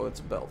skull. Oh, it's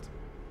a belt.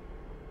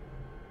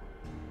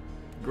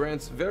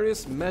 Grants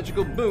various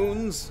magical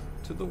boons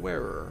to the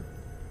wearer.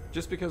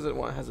 Just because it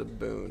has a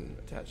boon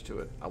attached to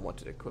it, I want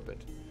to equip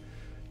it.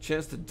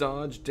 Chance to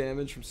dodge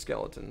damage from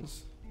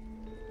skeletons.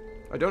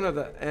 I don't have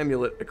that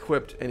amulet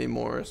equipped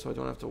anymore, so I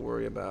don't have to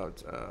worry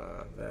about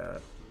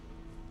that.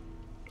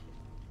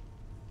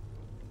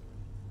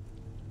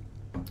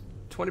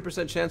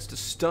 20% chance to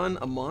stun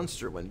a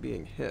monster when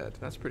being hit.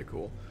 That's pretty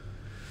cool.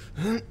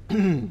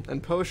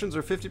 And potions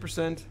are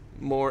 50%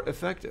 more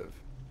effective.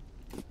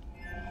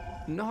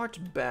 Not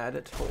bad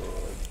at all.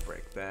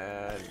 Break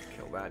that.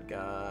 Kill that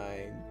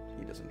guy.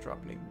 He doesn't drop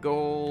any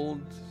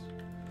gold.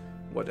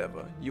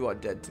 Whatever. You are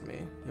dead to me.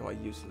 You are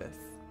useless.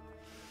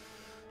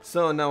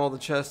 So now all the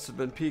chests have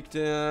been peeked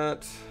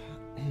at.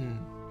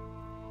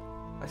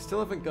 I still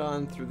haven't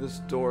gone through this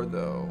door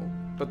though.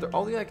 But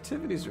all the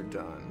activities are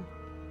done.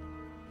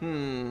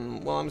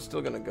 Well, I'm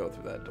still gonna go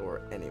through that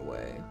door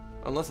anyway.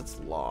 Unless it's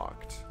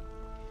locked.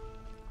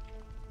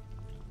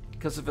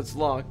 Because if it's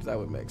locked, that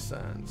would make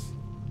sense.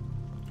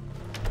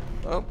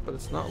 Oh, but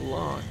it's not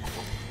locked.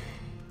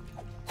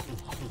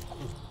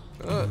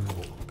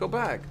 Go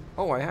back.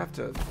 Oh, I have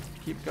to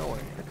keep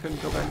going. I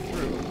couldn't go back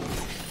through.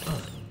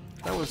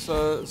 That was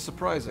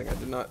surprising. I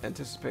did not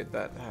anticipate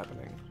that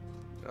happening.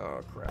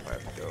 Oh, crap. I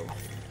have to go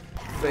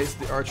face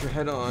the archer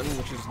head on,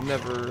 which is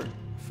never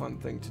a fun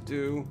thing to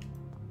do.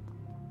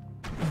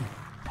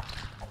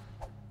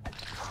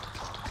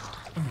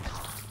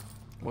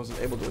 Wasn't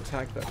able to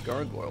attack that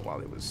gargoyle while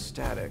he was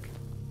static.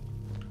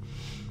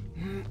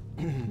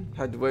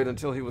 Had to wait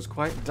until he was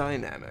quite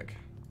dynamic.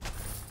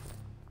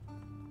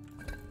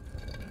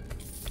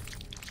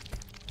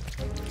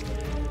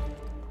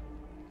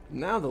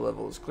 Now the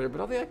level is clear,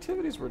 but all the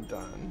activities were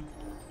done.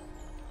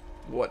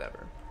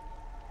 Whatever.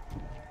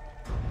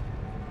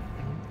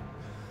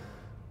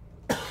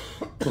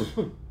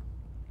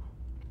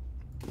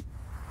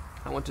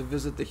 I want to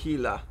visit the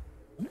Gila.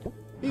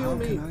 Heal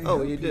me.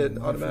 Oh, you did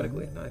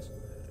automatically. Nice.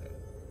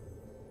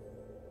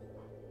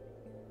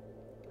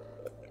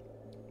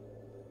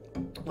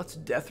 What's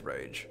Death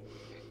Rage?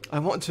 I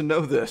want to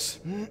know this.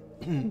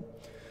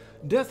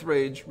 Death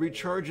Rage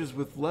recharges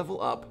with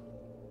level up,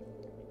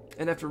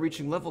 and after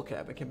reaching level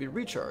cap, it can be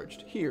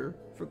recharged here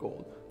for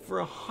gold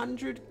for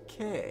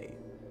 100k.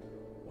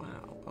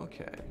 Wow.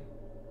 Okay.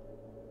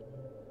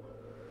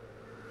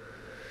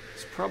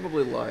 It's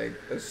probably like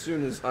as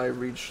soon as I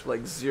reach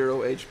like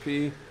 0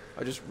 HP,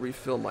 I just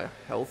refill my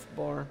health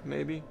bar.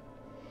 Maybe.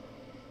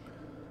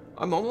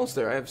 I'm almost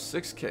there. I have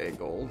 6k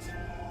gold.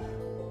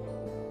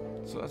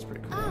 So that's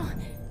pretty cool. Oh,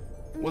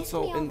 what's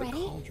all in the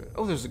cauldron?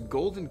 Oh, there's a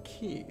golden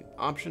key.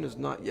 Option is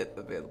not yet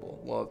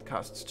available. Well, it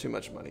costs too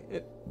much money.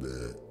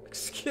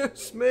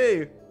 Excuse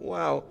me.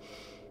 Wow.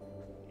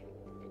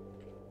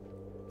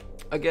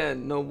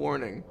 Again, no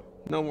warning.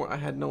 I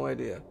had no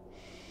idea.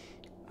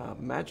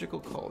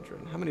 Magical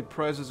cauldron. How many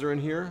prizes are in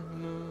here?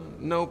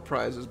 No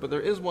prizes, but there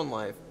is 1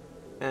 life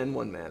and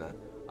 1 mana.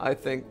 I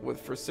think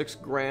for 6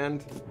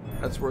 grand,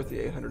 that's worth the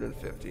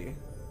 850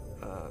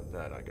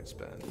 that I could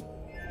spend.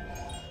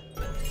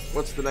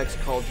 What's the next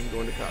cauldron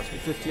going to cost me?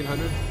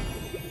 1,500?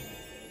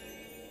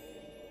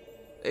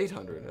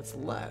 800. It's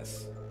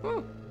less.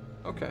 Oh,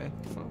 okay.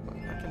 Well,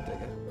 I can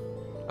dig it.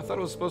 I thought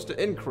it was supposed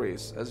to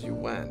increase as you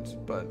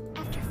went, but...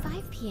 After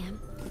 5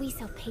 p.m., we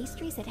sell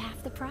pastries at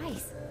half the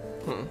price.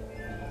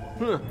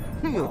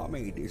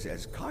 Barmaid is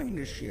as kind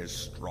as she is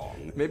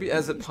strong. Maybe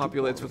as it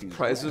populates with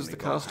prizes, the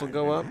cost will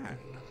go up?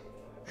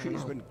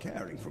 She's been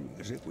caring for me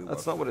as if we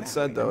That's were not what it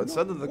said, though. It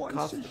said that the family.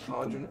 cost of the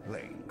cauldron...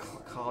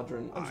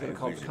 Cauldron. I'm just going to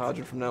call it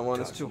cauldron from now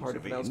on. It's too hard to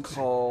pronounce. And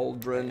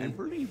Cauldron.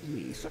 believe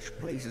me, such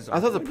places I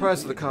thought the are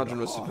price of the going cauldron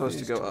to was supposed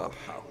to go our up.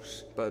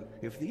 house. But...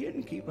 If the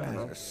innkeeper has a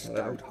whatever.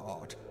 stout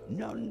heart,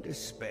 none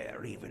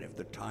despair even if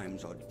the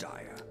times are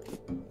dire.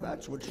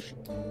 That's what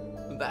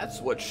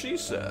she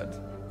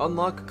said.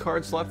 Unlock a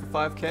card slot for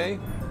 5k?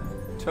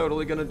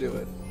 Totally gonna do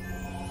it.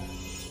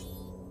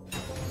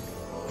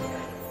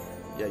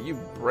 Yeah, you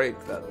break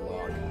that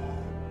lock.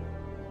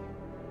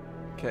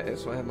 Okay,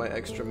 so I have my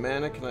extra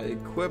mana. Can I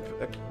equip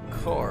a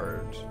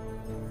card?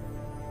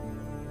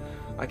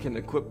 I can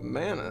equip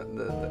mana,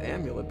 the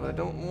amulet, but I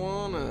don't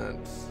want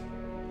it.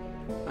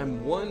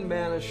 I'm 1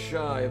 mana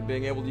shy of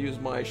being able to use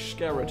my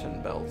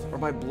skeleton belt or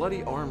my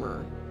bloody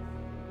armor.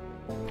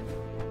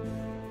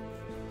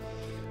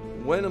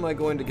 When am I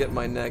going to get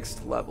my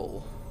next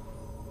level?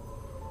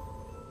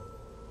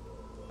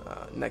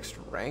 Next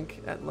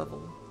rank at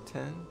level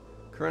 10?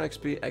 Current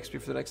XP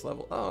for the next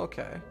level. Oh,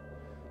 okay.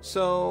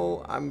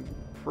 So, I'm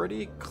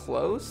pretty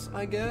close,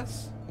 I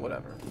guess?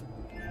 Whatever.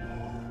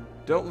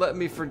 Don't let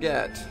me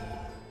forget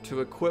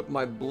to equip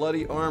my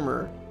bloody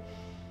armor.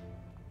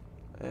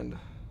 And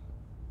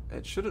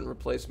it shouldn't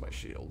replace my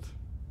shield.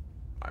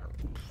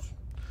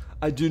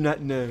 I do not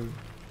know.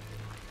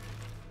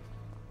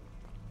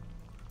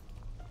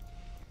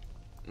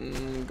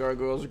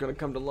 Gargoyles are gonna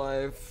come to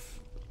life.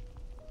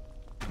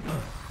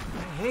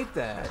 I hate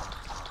that.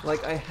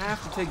 Like, I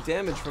have to take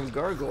damage from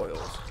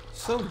gargoyles.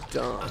 So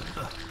dumb.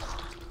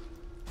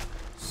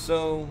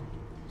 So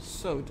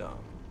dumb.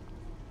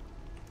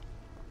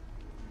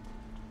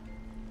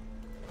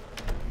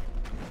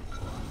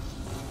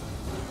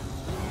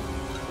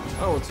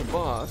 Oh, it's a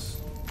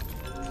boss.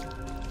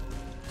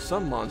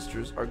 Some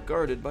monsters are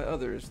guarded by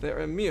others. They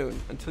are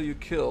immune until you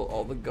kill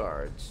all the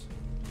guards.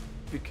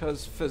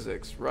 Because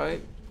physics,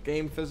 right?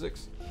 Game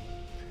physics?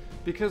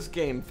 Because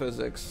game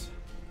physics.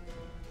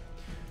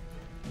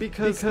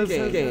 Because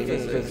game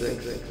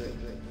physics.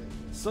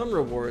 Some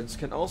rewards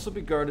can also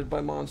be guarded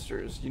by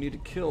monsters. You need to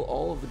kill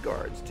all of the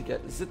guards to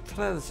get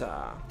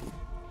Zitreza.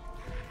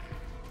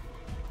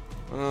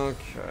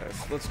 Okay,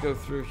 so let's go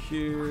through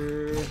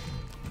here.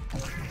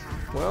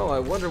 Well, I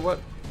wonder what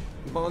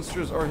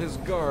monsters are his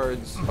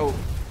guards. Oh,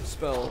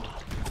 spell.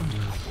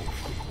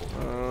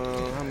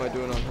 How am I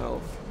doing on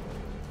health?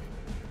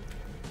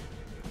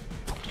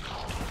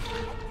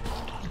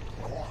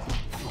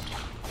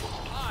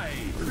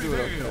 We're doing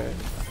okay.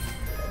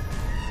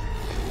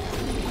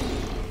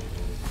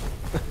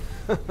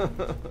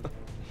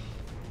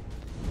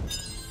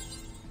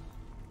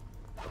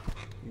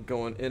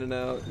 Going in and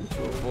out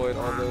to avoid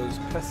all those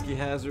pesky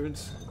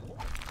hazards.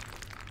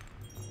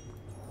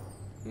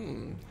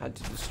 Had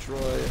to destroy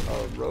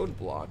a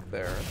roadblock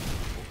there.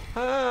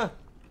 Ah!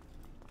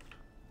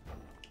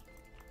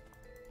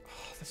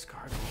 Oh, this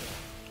gargoyle.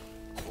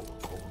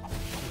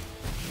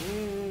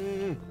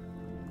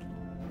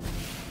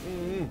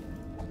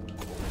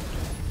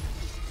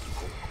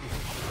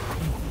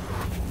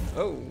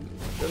 Oh,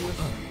 goodness.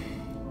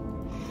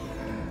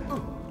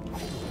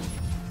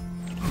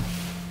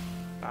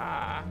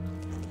 Ah.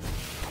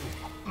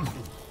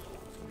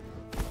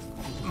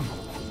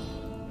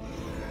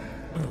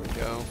 There we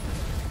go.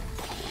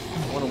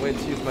 I want to wait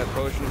to use my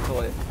potion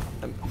until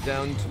I'm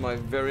down to my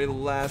very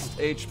last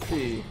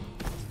HP.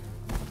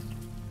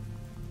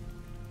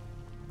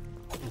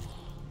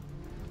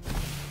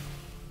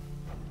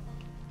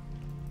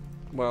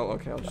 Well,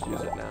 okay, I'll just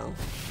use it now.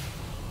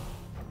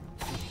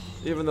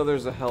 Even though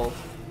there's a health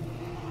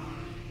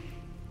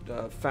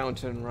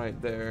fountain right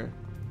there.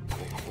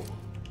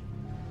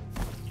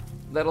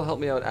 That'll help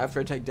me out after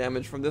I take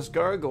damage from this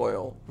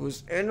gargoyle,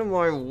 who's in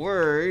my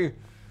way.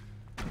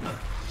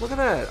 Look at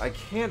that! I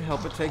can't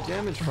help but take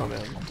damage from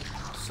him.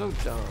 So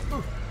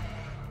dumb.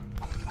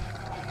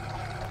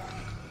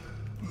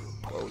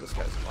 Whoa, this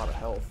guy's a lot of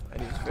health,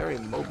 and he's very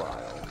mobile.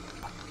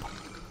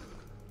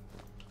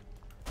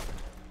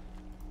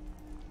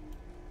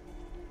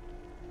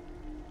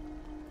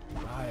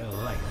 I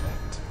like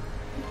that.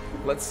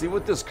 Let's see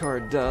what this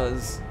card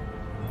does.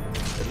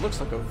 It looks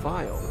like a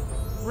vial.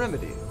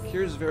 Remedy.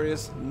 Cures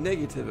various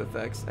negative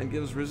effects and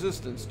gives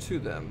resistance to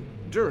them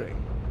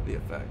during the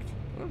effect.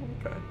 Oh,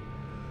 okay.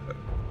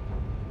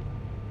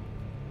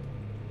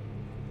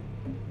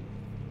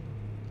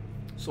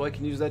 So I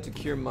can use that to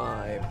cure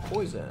my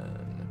poison.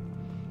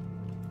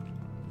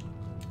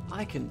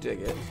 I can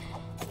dig it.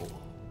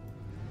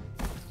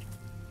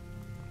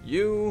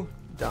 You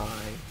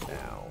die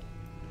now.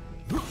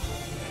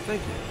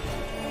 Thank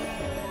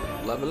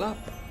you. Level up.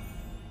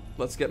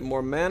 Let's get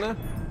more mana.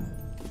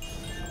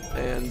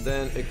 And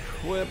then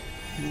equip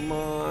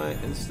my...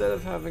 Instead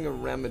of having a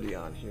remedy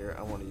on here,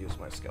 I want to use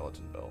my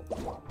skeleton belt.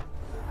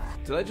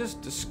 Did I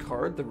just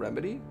discard the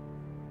remedy?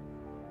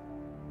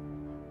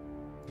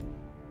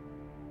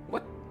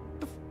 What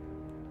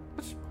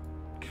the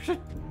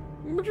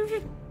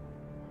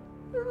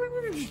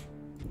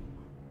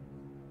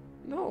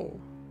No.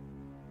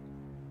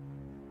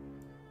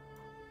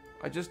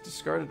 I just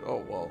discarded...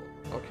 Oh, well,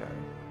 okay.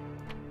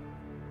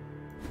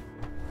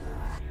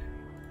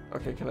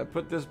 Okay, can I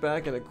put this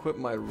back and equip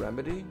my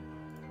remedy?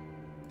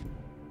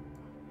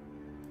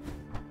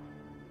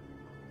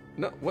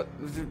 No, what?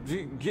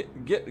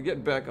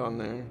 Get back on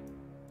there.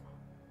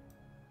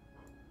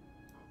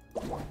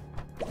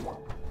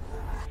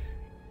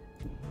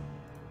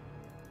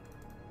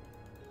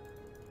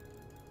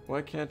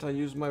 Why can't I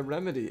use my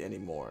remedy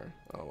anymore?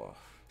 Oh, well,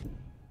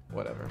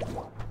 whatever.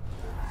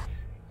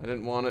 I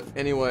didn't want it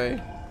anyway.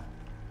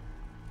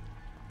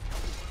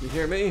 You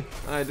hear me?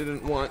 I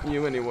didn't want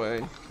you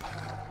anyway.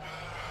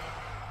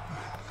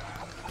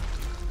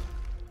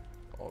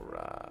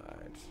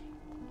 Alright.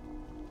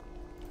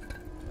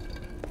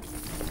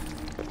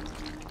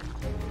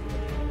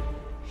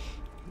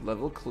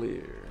 Level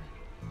clear.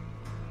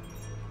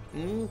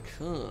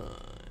 Okay.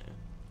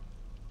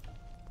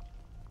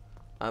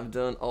 I've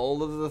done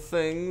all of the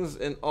things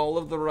in all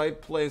of the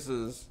right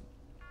places.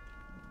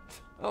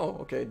 Oh,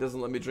 okay. It doesn't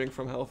let me drink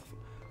from health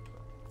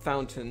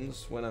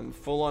fountains when I'm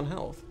full on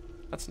health.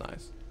 That's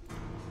nice.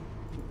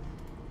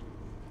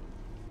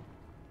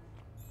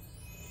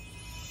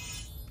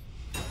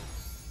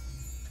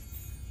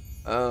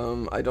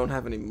 I don't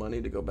have any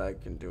money to go back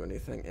and do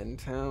anything in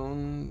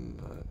town,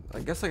 but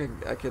I guess I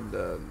could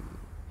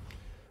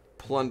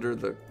plunder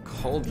the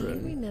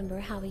cauldron. Do you remember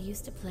how we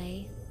used to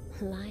play,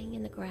 lying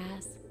in the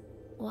grass,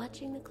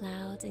 watching the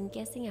clouds and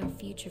guessing our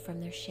future from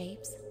their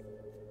shapes?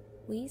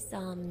 We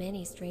saw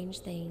many strange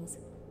things,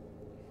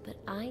 but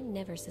I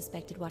never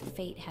suspected what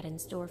fate had in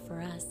store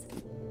for us.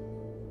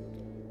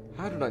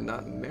 How did I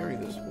not marry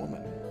this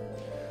woman?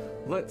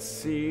 Let's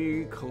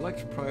see,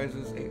 collect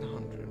prizes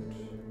 800.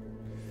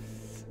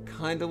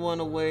 Kinda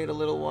wanna wait a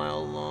little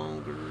while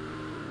longer.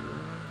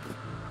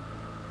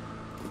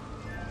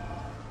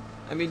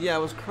 I mean, yeah, I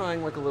was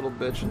crying like a little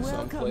bitch in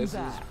some places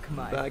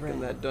back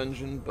in that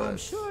dungeon, but I'm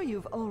sure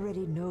you've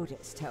already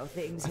noticed how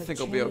things I have think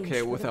I'll be okay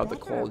changed for without the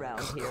better around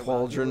here while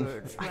cauldron. you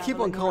were I keep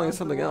on traveling calling it around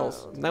something the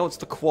else. world. Now it's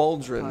the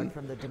cauldron. Apart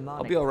from the I'll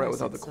demonic be alright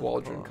without the presence, of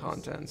cauldron course.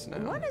 contents now.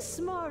 One as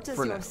smart as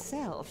For now.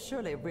 yourself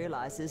surely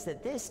realizes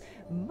that this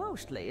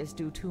mostly is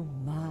due to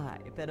my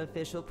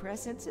beneficial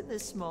presence in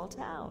this small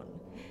town.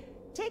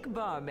 Take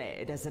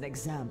Barmaid as an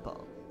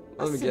example.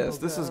 Let me guess,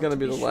 this is gonna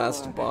be the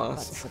last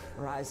boss. But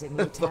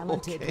surprisingly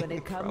talented when game,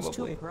 it comes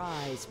probably. to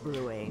prize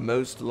brewing.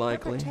 Most Her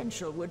likely.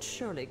 potential would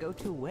surely go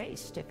to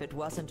waste if it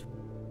wasn't.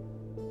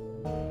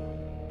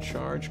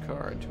 Charge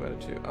card, 2 out of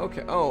 2.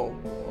 Okay, oh,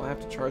 well, I have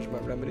to charge my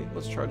remedy.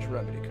 Let's charge a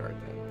remedy card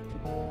then.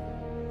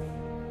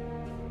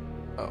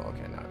 Oh,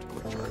 okay, now I have to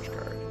click charge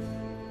card.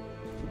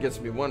 It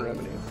gets me 1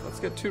 remedy. Let's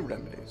get 2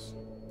 remedies.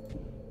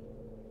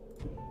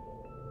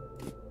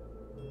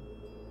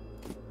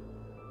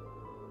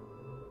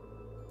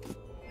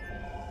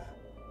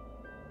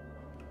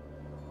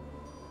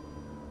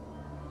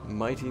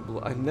 Mighty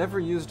Blow. I've never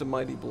used a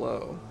Mighty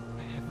Blow.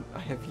 I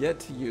have yet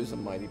to use a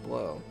Mighty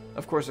Blow.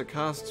 Of course, it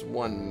costs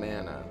 1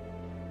 mana.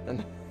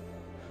 And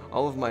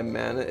all of my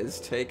mana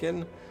is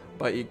taken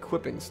by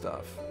equipping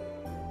stuff.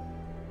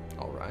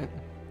 Alright.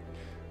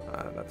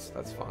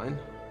 That's fine.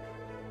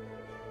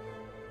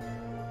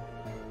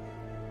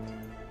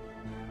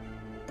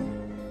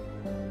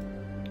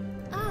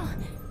 Oh,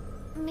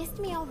 missed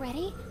me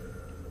already?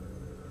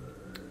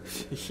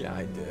 Yeah,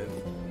 I did.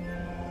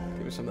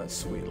 Give me some of that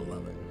sweet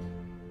lovin'.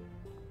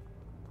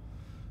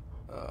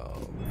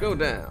 Go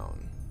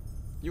down.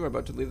 You are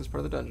about to leave this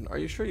part of the dungeon. Are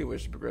you sure you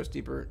wish to progress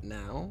deeper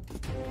now?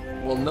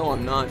 Well, no,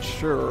 I'm not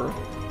sure,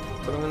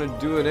 but I'm gonna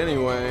do it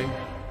anyway.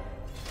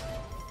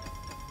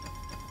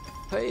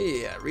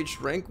 Hey, I reached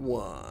rank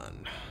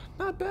 1.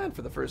 Not bad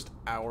for the first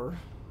hour.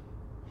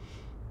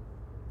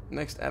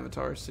 Next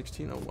avatar,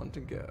 1601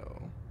 to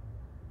go.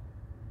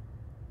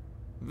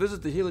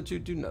 Visit the healer to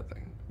do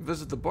nothing.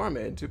 Visit the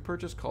barmaid to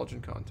purchase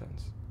cauldron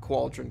contents.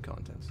 Qualdron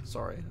contents.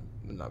 Sorry,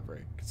 I'm not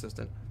very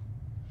consistent.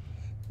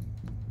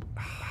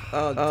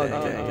 Oh,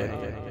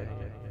 dang.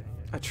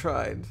 I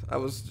tried.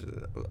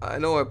 I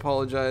know I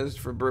apologized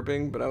for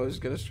burping, but I was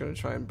just gonna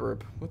try and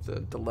burp with the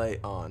delay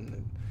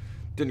on.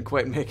 Didn't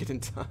quite make it in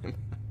time.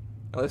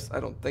 At least I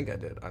don't think I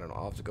did. I don't know.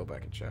 I'll have to go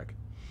back and check.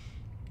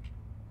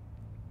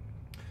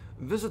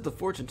 Visit the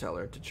fortune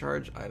teller to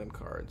charge item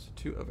cards.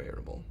 2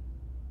 available.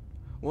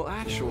 Well,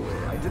 actually,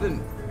 I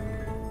didn't.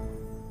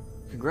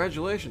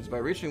 Congratulations, by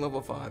reaching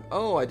level 5.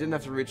 Oh, I didn't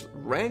have to reach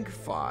rank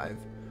 5.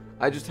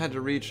 I just had to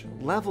reach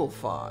level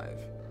 5.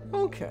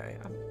 Okay.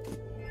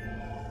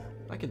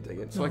 I can dig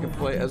it. So I can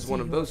play as one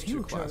of those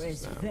 2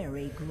 classes now.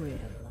 Very grim.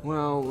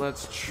 Well,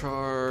 let's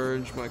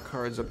charge my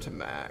cards up to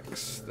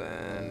max,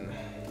 then.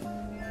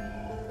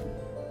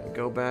 And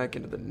go back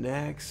into the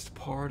next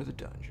part of the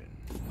dungeon.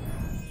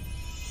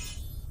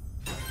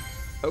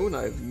 Oh, and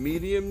I have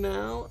medium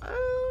now.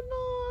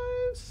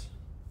 Oh, nice.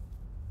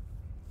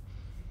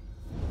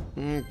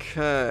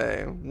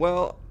 Okay.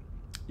 Well,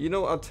 you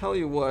know, I'll tell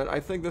you what. I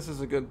think this is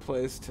a good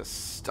place to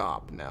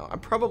stop now. I'm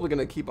probably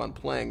going to keep on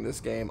playing this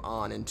game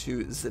on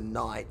into the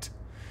night.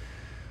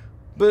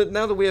 But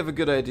now that we have a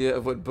good idea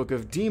of what Book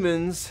of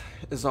Demons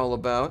is all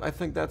about, I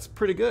think that's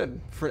pretty good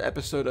for an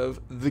episode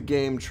of The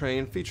Game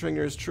Train featuring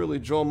yours truly,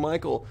 Joel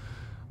Michael.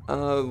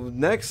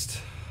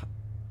 Next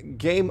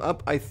game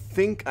up, I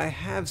think I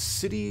have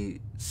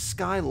City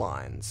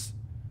Skylines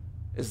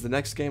is the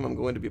next game I'm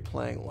going to be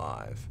playing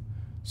live.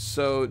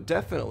 So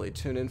definitely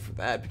tune in for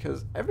that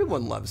because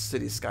everyone loves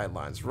City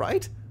Skylines,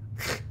 right?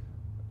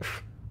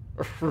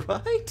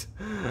 Right?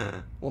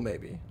 Well,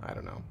 maybe. I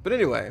don't know. But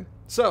anyway,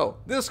 so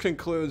this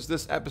concludes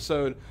this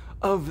episode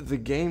of The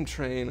Game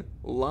Train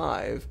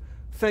Live.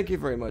 Thank you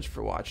very much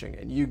for watching.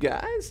 And you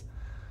guys,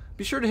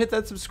 be sure to hit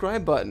that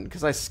subscribe button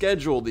because I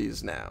schedule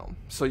these now.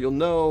 So you'll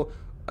know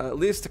at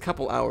least a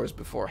couple hours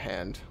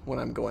beforehand when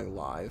I'm going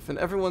live. And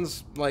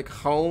everyone's like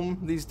home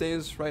these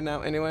days right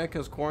now anyway,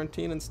 because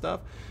quarantine and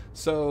stuff.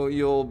 So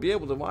you'll be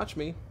able to watch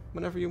me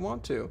whenever you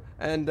want to.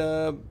 And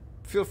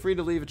feel free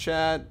to leave a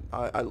chat.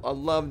 I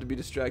love to be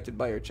distracted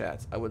by your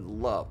chats. I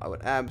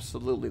would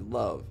absolutely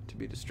love to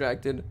be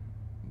distracted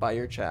by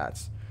your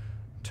chats.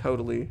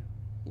 Totally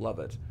love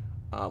it.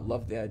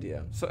 Love the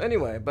idea. So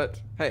anyway,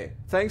 but hey,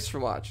 thanks for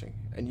watching.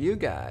 And you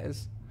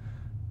guys,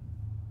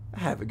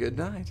 have a good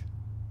night.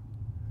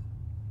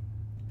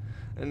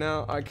 And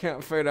now I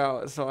can't fade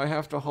out, so I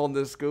have to hold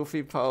this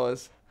goofy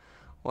pose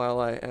while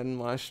I end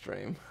my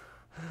stream.